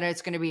know that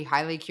it's going to be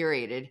highly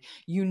curated.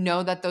 You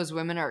know that those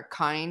women are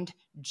kind,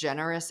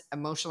 generous,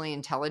 emotionally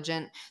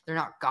intelligent. They're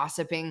not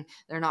gossiping.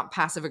 They're not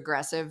passive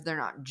aggressive. They're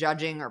not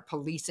judging or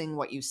policing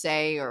what you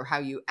say or how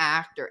you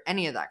act or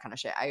any of that kind of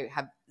shit. I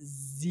have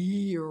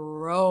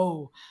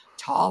zero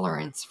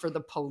tolerance for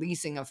the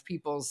policing of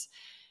people's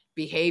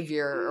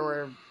behavior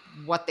or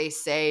what they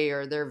say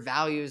or their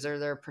values or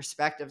their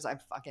perspectives. I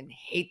fucking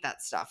hate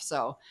that stuff.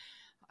 So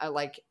I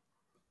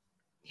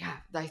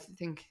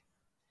think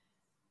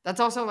that's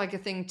also like a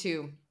thing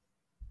too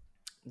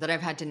that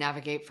I've had to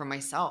navigate for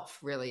myself,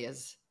 really,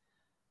 is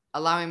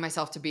allowing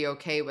myself to be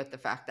okay with the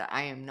fact that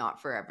I am not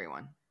for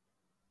everyone.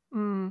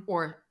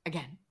 Or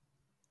again,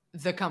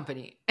 the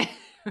company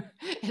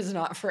is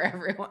not for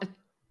everyone.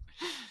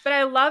 But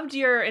I loved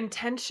your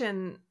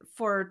intention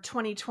for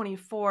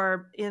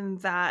 2024 in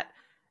that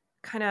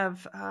kind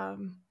of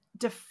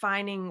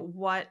defining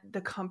what the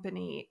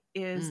company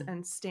is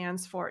and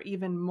stands for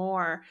even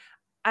more.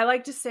 I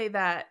like to say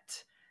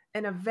that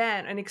an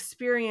event, an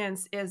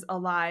experience is a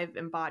live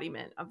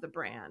embodiment of the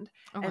brand.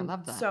 Oh, and I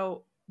love that.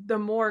 So the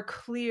more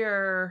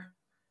clear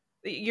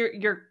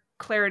your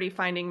clarity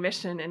finding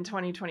mission in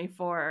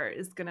 2024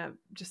 is going to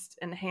just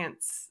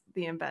enhance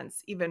the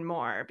events even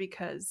more,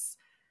 because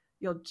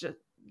you'll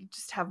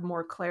just have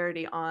more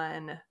clarity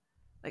on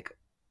like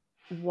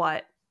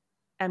what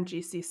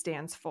MGC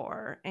stands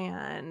for.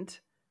 And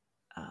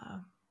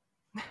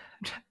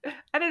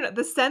I don't know,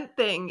 the scent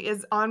thing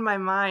is on my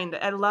mind.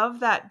 I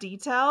love that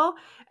detail.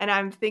 And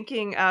I'm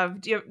thinking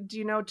of, do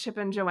you know Chip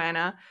and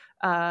Joanna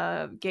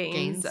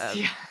Gaines?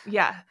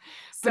 Yeah.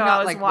 So but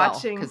not I was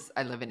watching, because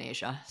I live in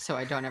Asia, so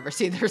I don't ever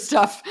see their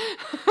stuff.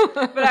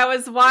 But I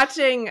was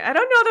watching, I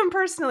don't know them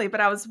personally,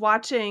 but I was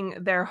watching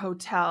their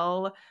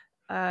hotel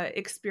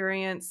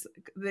experience.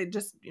 They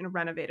just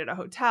renovated a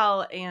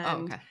hotel,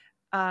 and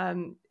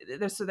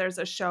there's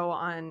a show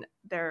on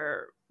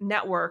their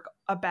network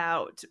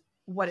about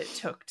what it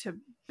took to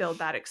build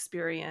that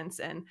experience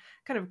and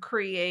kind of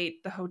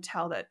create the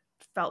hotel that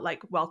felt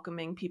like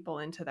welcoming people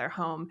into their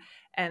home.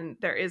 And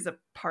there is a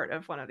part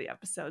of one of the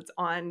episodes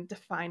on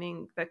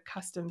defining the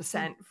custom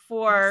scent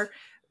for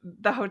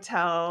the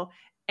hotel,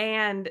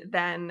 and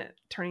then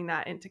turning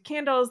that into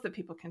candles that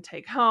people can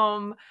take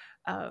home.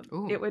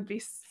 It would be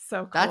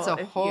so cool. That's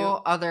a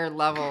whole other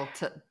level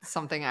to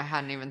something I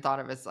hadn't even thought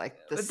of, as like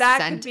the that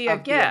scent could be a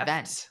of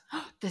gift.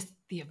 The event.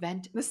 The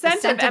event. The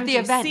scent of the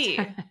MGC.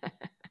 event.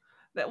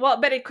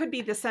 Well, but it could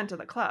be the scent of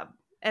the club.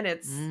 And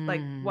it's like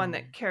one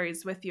that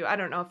carries with you. I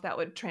don't know if that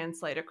would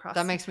translate across.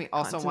 That makes me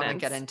also want to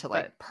get into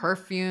like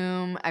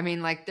perfume. I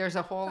mean, like there's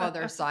a whole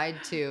other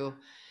side to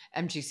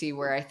MGC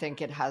where I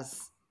think it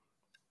has,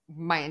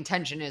 my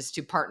intention is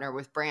to partner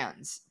with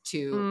brands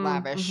to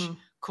lavish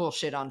cool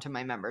shit onto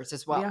my members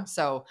as well. Yeah.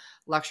 So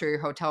luxury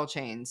hotel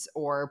chains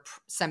or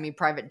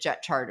semi-private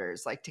jet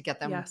charters, like to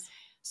get them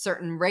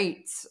certain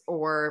rates,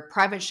 or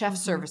private chef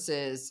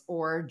services,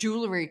 or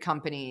jewelry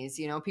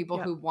companies, people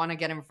who want to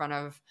get in front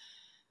of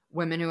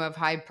women who have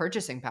high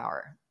purchasing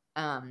power.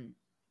 I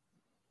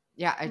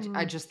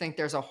just think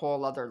there's a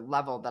whole other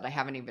level that I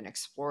haven't even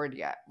explored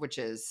yet, which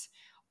is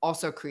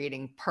also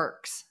creating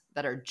perks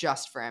that are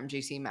just for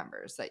MGC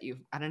members that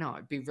I don't know,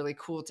 it'd be really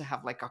cool to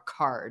have like a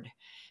card.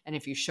 And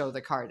if you show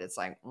the card, it's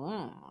like,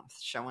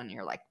 showing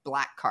your like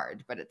black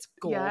card, but it's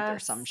gold or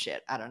some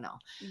shit. I don't know.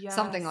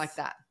 Something like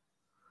that.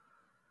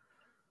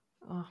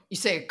 Oh, you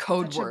say a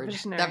code word.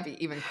 That'd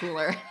be even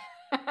cooler.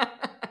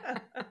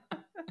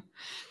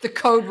 The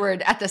code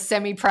word at the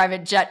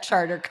semi-private jet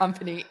charter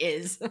company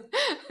is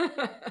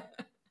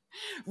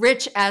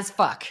rich as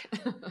fuck.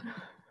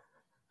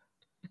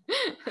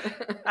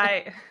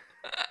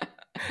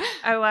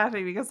 I'm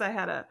laughing because I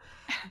had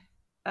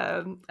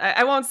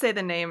I won't say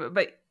the name,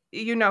 but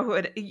you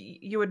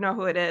would know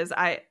who it is.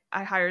 I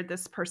hired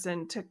this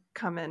person to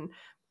come and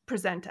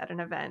present at an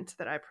event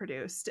that I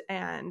produced,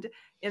 and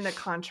in the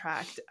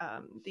contract,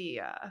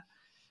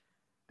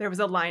 there was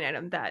a line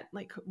item that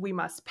like we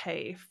must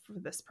pay for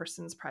this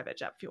person's private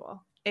jet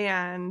fuel.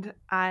 And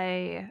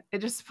it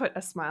just put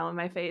a smile on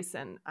my face,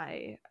 and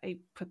I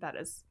put that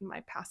as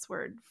my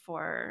password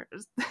for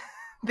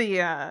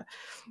the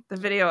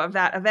video of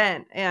that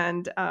event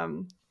and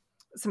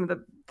some of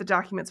the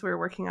documents we were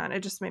working on. It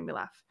just made me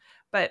laugh.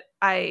 But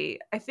I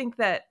think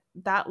that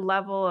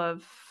level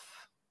of,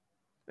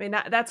 I mean,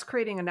 that's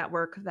creating a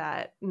network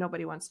that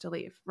nobody wants to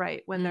leave,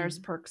 right? When there's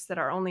perks that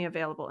are only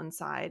available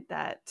inside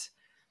that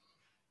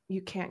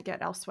you can't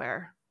get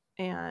elsewhere,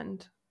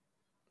 and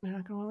they're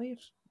not going to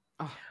leave.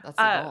 Oh, that's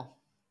the goal.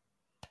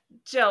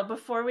 Jill,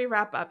 before we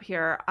wrap up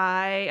here,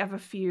 I have a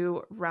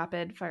few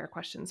rapid fire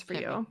questions for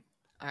you. All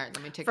right,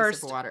 let me take a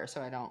sip of water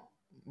so I don't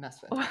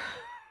mess with it.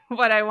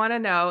 What I want to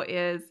know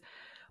is,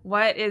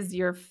 what is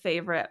your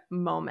favorite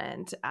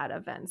moment at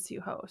events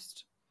you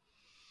host?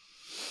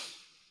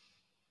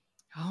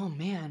 Oh,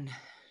 man.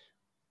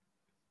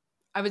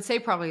 I would say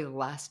probably the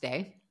last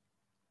day,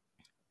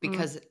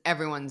 because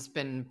everyone's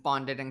been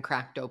bonded and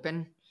cracked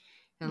open,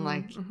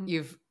 and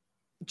you've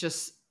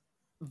just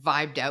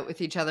vibed out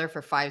with each other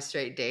for 5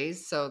 straight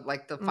days. So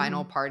like the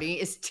final party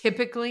is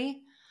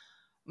typically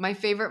my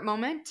favorite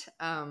moment.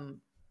 I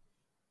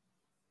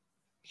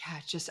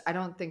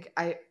don't think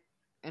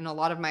in a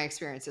lot of my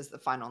experiences, the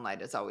final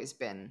night has always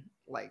been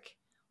like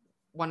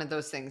one of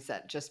those things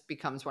that just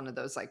becomes one of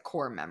those like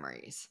core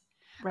memories.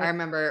 Right. I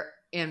remember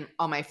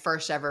on my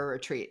first ever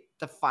retreat,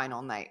 the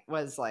final night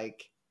was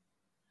like,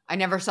 I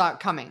never saw it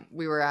coming.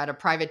 We were at a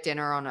private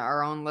dinner on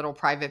our own little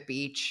private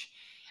beach,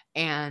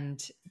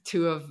 and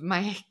 2 of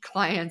my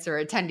clients or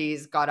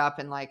attendees got up,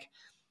 and like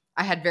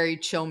I had very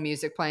chill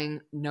music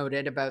playing,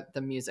 noted about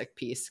the music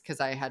piece, because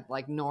I had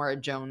like Nora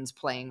Jones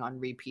playing on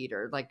repeat,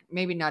 or like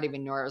maybe not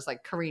even Nora, it was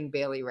like Corinne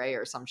Bailey Rae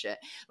or some shit,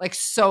 like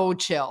so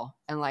chill.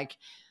 And like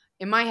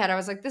in my head, I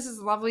was like, this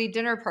is lovely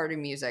dinner party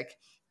music.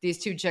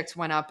 These 2 chicks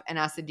went up and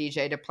asked the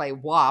DJ to play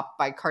WAP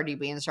by Cardi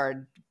B and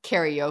started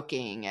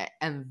karaokeing it.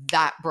 And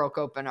that broke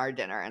open our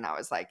dinner. And I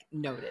was like,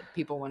 noted.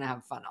 People want to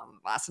have fun on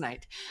last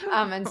night.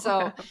 And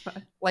so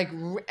like,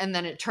 and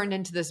then it turned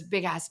into this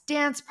big ass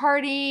dance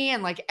party.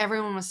 And like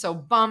everyone was so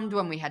bummed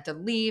when we had to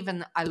leave.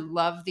 And I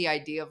love the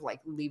idea of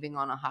like leaving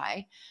on a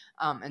high.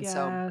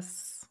 So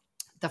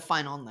the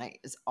final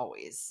night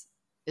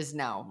is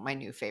now my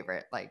new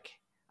favorite. Like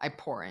I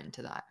pour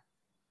into that.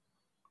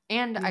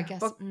 And I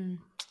guess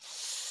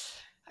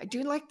I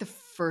do like the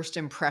first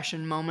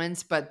impression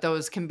moments, but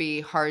those can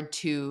be hard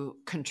to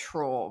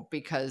control,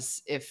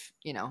 because if,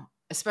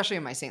 especially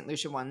in my St.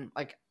 Lucia one,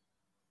 like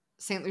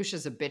St.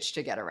 Lucia's a bitch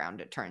to get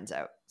around, it turns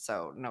out.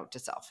 So note to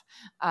self.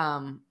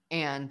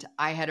 And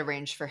I had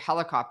arranged for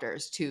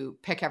helicopters to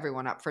pick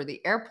everyone up for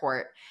the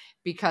airport,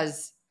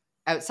 because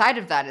outside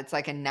of that, it's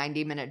like a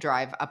 90-minute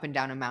drive up and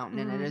down a mountain,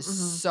 and it is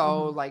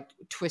so like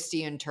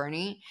twisty and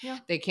turny. Yeah.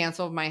 They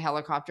canceled my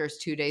helicopters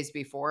 2 days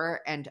before,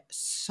 and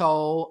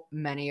so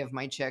many of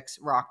my chicks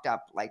rocked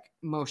up like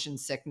motion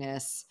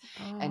sickness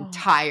and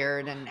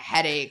tired and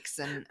headaches,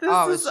 and it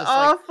was just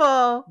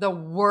awful. Like the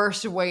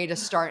worst way to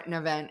start an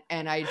event.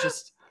 And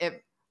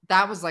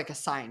that was like a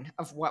sign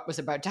of what was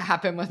about to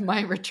happen with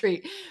my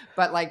retreat.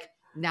 But like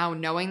now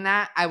knowing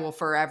that, I will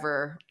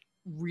forever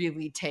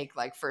really take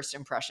like first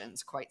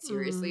impressions quite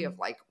seriously of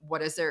like,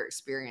 what is their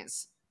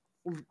experience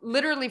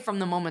literally from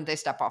the moment they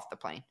step off the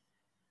plane?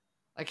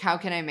 Like, how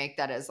can I make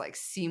that as like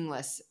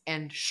seamless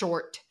and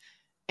short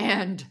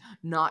and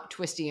not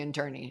twisty and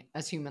turny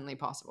as humanly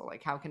possible?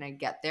 Like, how can I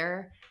get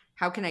there?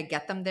 How can I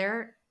get them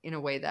there in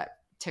a way that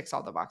ticks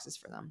all the boxes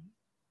for them?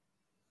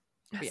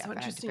 That's so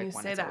interesting you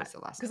say that,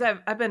 because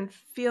I've been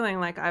feeling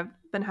like I've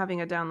been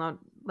having a download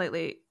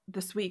lately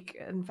this week,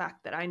 in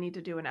fact, that I need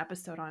to do an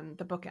episode on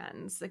the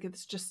bookends. Like,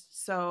 it's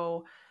just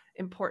so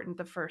important,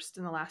 the first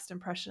and the last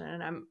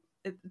impression. And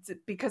it's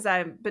because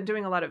I've been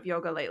doing a lot of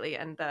yoga lately,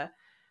 and the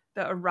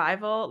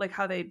arrival, like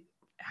how they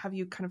have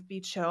you kind of be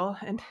chill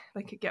and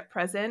like get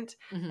present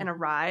and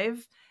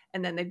arrive,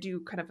 and then they do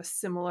kind of a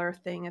similar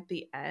thing at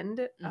the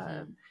end.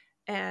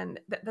 And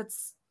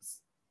that's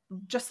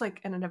just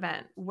like in an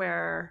event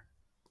where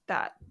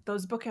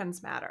those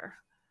bookends matter.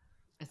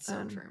 It's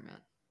so true, man.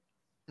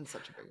 In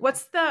such a big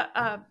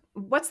way.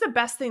 What's the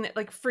best thing that,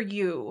 like, for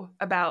you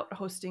about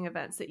hosting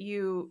events that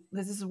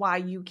this is why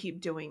you keep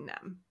doing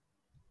them?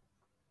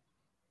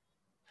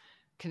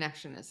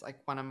 connection is like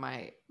one of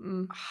my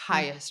Mm.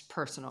 highest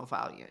personal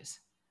values.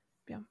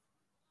 Yeah.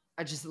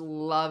 I just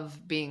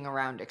love being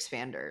around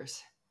expanders.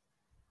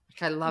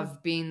 Like I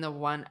love being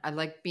I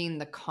like being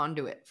the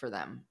conduit for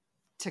them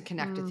to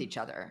connect with each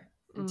other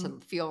and to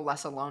feel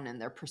less alone in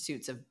their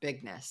pursuits of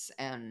bigness.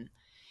 And,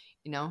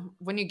 you know,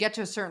 when you get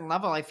to a certain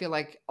level, I feel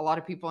like a lot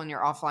of people in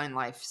your offline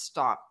life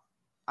stop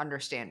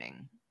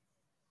understanding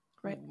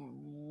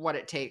what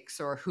it takes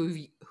or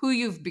who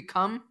you've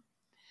become,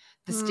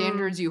 the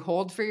standards you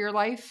hold for your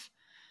life,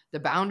 the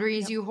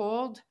boundaries you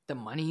hold, the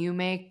money you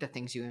make, the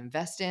things you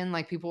invest in.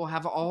 Like people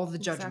have all the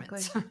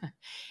judgments.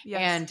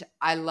 And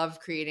I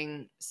love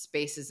creating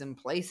spaces and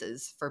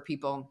places for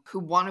people who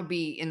want to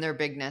be in their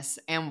bigness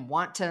and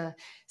want to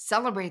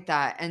celebrate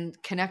that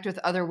and connect with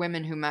other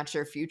women who match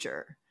their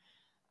future.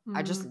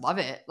 I just love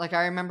it. Like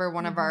I remember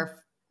one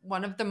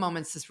of the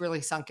moments this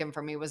really sunk in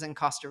for me was in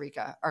Costa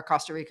Rica, our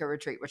Costa Rica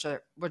retreat, which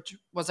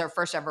was our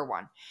first ever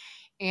one.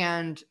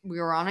 And we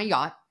were on a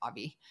yacht,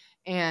 Avi,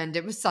 and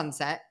it was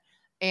sunset.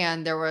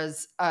 And there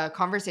was a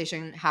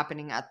conversation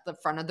happening at the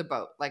front of the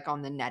boat, like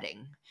on the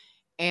netting.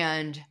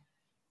 And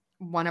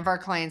one of our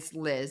clients,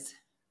 Liz,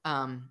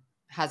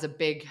 has a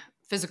big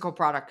physical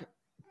product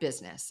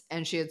business.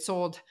 And she had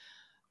sold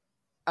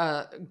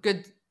a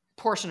good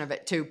portion of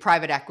it to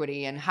private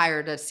equity and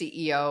hired a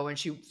CEO. And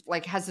she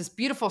like has this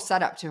beautiful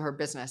setup to her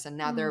business. And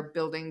now they're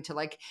building to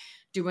like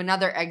do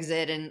another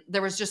exit. And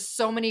there was just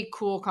so many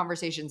cool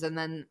conversations. And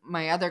then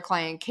my other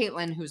client,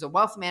 Caitlin, who's a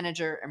wealth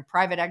manager and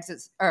private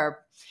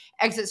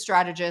exit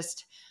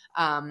strategist.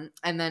 And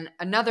then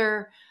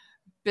another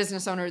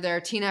business owner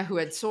there, Tina, who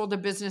had sold a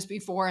business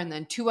before, and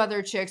then two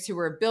other chicks who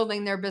were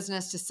building their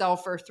business to sell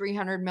for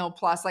 300 mil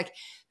plus. Like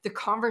the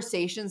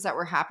conversations that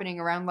were happening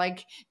around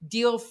like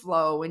deal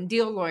flow and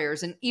deal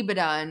lawyers and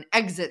EBITDA and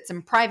exits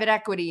and private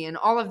equity and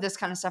all of this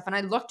kind of stuff. And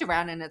I looked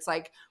around and it's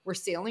like, we're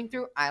sailing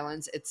through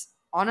islands. It's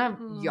on a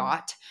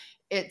yacht.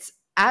 It's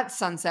at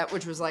sunset,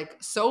 which was like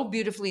so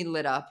beautifully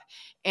lit up.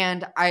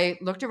 And I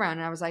looked around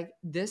and I was like,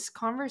 this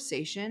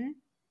conversation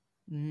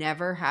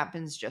never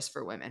happens just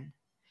for women.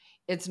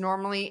 It's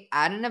normally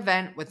at an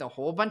event with a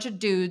whole bunch of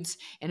dudes.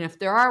 And if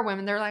there are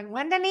women, they're like,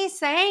 when did he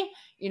say?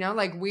 You know,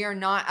 like we are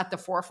not at the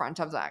forefront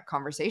of that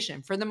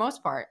conversation for the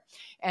most part.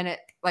 And it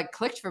like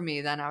clicked for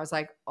me. Then I was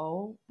like,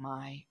 oh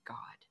my God,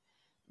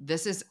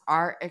 this is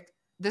our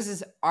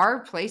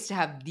place to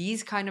have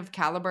these kind of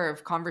caliber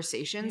of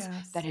conversations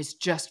that is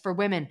just for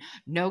women.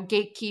 No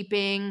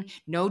gatekeeping,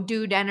 no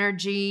dude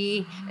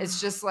energy.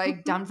 It's just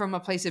like done from a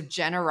place of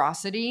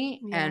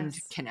generosity and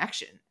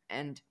connection.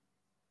 And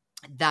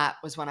that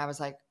was when I was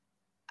like,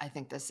 I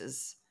think this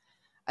is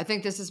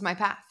my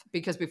path.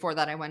 Because before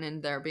that I went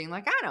in there being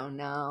like, I don't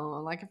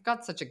know, like I've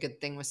got such a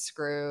good thing with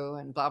Screw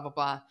and blah, blah,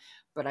 blah.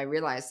 But I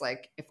realized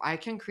like, if I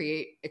can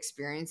create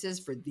experiences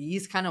for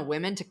these kind of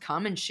women to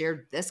come and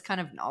share this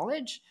kind of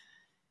knowledge,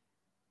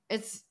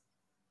 it's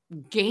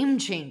game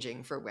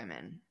changing for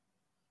women.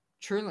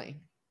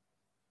 Truly.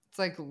 It's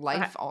like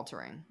life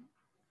altering.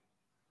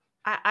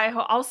 I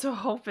also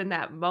hope in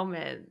that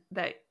moment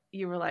that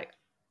you were like,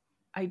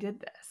 I did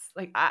this.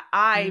 Like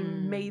I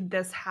made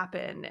this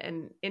happen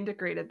and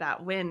integrated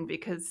that win,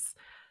 because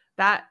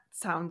that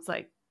sounds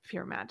like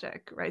pure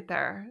magic right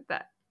there.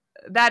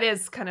 That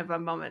is kind of a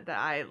moment that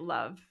I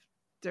love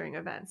during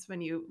events, when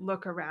you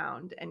look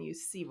around and you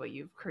see what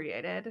you've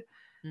created.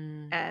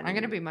 And I'm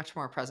going to be much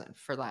more present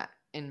for that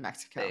in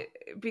Mexico,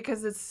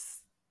 because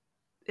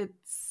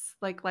it's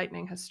like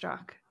lightning has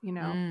struck, you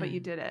know, but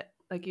you did it.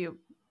 Like it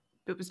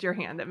was your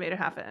hand that made it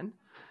happen.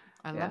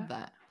 I love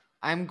that.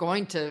 I'm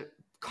going to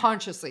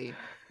consciously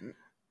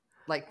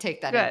like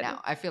take that in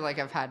now. I feel like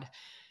I've had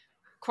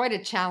quite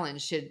a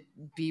challenge to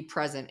be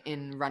present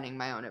in running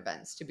my own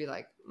events, to be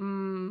like,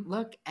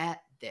 look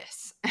at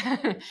this,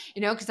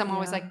 you know, because I'm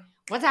always like,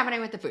 what's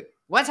happening with the food?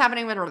 What's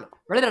happening with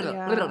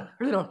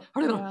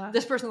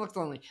this person looks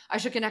lonely. I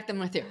should connect them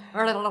with you.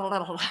 You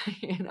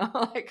know,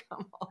 like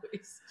I'm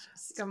always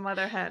just like a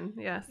mother hen.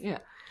 Yes. Yeah.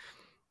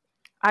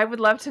 I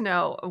would love to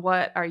know,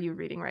 what are you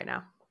reading right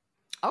now?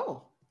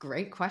 Oh,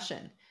 great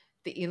question.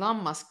 The Elon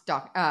Musk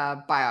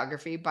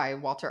biography by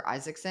Walter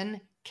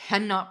Isaacson.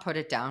 Cannot put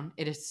it down.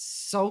 It is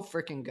so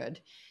freaking good.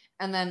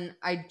 And then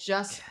I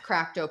just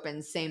cracked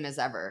open Same as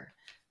Ever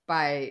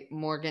by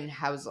Morgan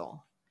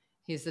Housel.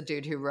 He's the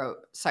dude who wrote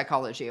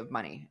Psychology of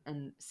Money,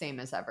 and Same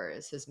as Ever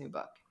is his new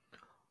book.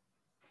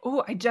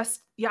 Oh, I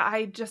just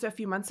a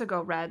few months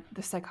ago read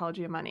The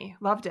Psychology of Money.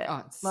 Loved it.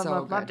 Oh, it's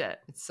loved it.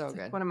 It's so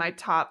good. Like one of my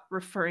top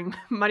referring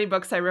money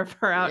books I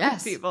refer out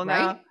to people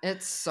now. Right?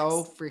 It's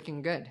so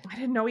freaking good. I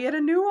didn't know he had a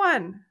new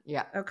one.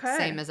 Yeah. Okay.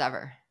 Same as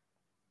Ever.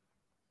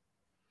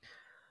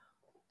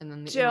 And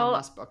then the Jill, Elon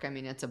Musk book, I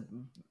mean, it's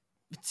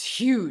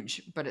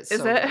huge, but it's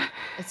so good.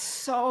 It's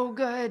so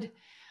good.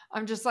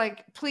 I'm just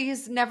like,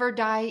 please never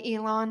die,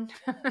 Elon.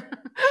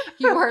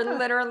 You are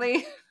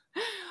literally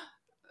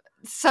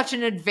such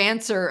an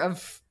advancer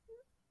of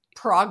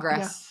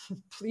progress. Yeah.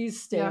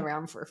 Please stay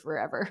around for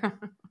forever.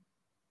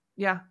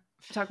 Yeah.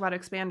 Talk about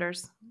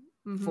expanders.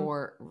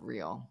 For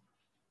real.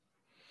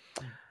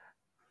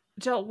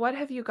 Jill, what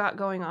have you got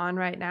going on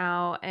right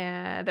now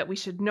that we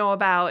should know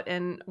about,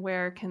 and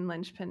where can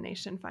Linchpin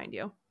Nation find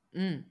you?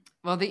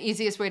 Well, the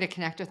easiest way to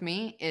connect with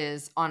me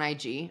is on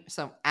IG.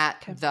 So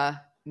at the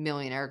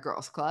Millionaire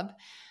Girls Club.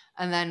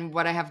 And then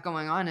what I have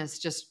going on is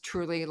just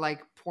truly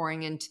like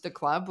pouring into the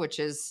club, which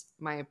is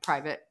my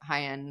private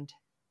high-end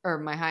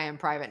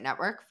private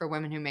network for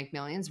women who make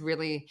millions,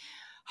 really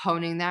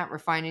honing that,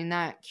 refining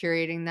that,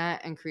 curating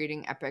that, and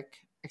creating epic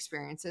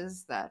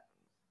experiences that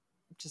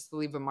just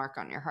leave a mark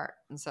on your heart.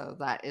 And so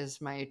that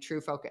is my true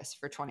focus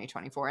for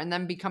 2024. And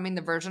then becoming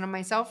the version of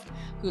myself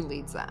who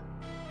leads that.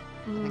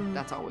 I think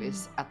that's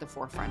always at the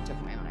forefront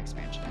of my own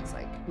expansion. It's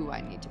like who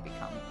I need to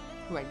become,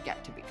 who I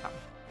get to become.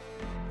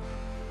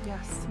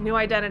 Yes. New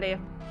identity.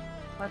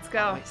 Let's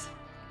go.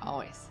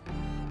 Always.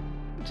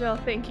 Jill,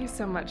 thank you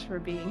so much for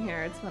being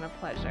here. It's been a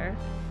pleasure.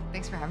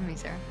 Thanks for having me,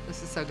 Sarah.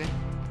 This is so good.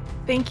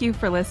 Thank you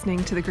for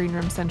listening to the Green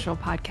Room Central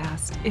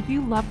podcast. If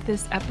you loved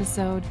this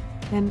episode,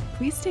 then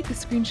please take a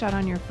screenshot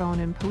on your phone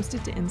and post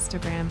it to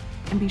Instagram,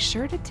 and be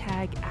sure to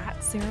tag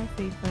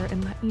 @SarahPfeiffer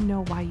and let me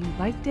know why you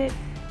liked it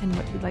and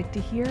what you'd like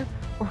to hear,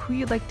 or who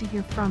you'd like to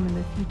hear from in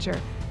the future.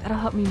 That'll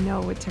help me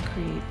know what to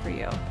create for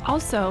you.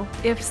 Also,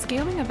 if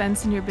scaling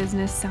events in your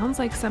business sounds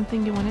like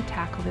something you want to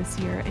tackle this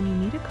year and you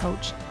need a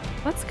coach,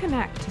 let's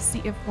connect to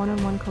see if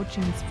one-on-one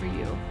coaching is for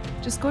you.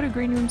 Just go to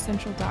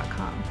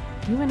greenroomcentral.com.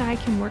 You and I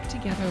can work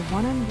together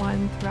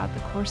one-on-one throughout the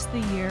course of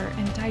the year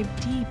and dive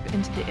deep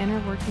into the inner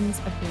workings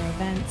of your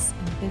events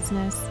and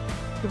business.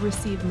 You'll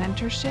receive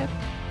mentorship,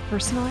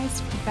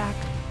 personalized feedback,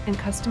 and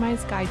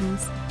customized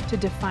guidance to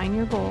define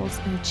your goals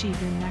and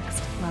achieve your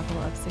next level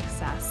of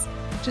success.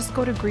 Just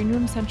go to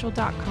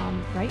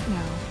greenroomcentral.com right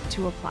now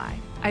to apply.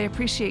 I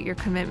appreciate your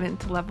commitment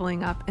to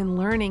leveling up and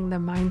learning the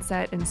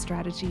mindset and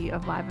strategy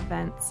of live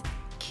events.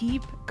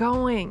 Keep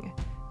going.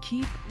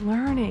 Keep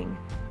learning.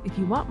 If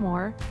you want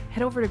more,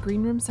 head over to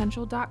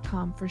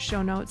greenroomcentral.com for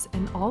show notes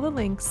and all the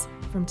links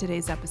from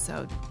today's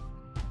episode.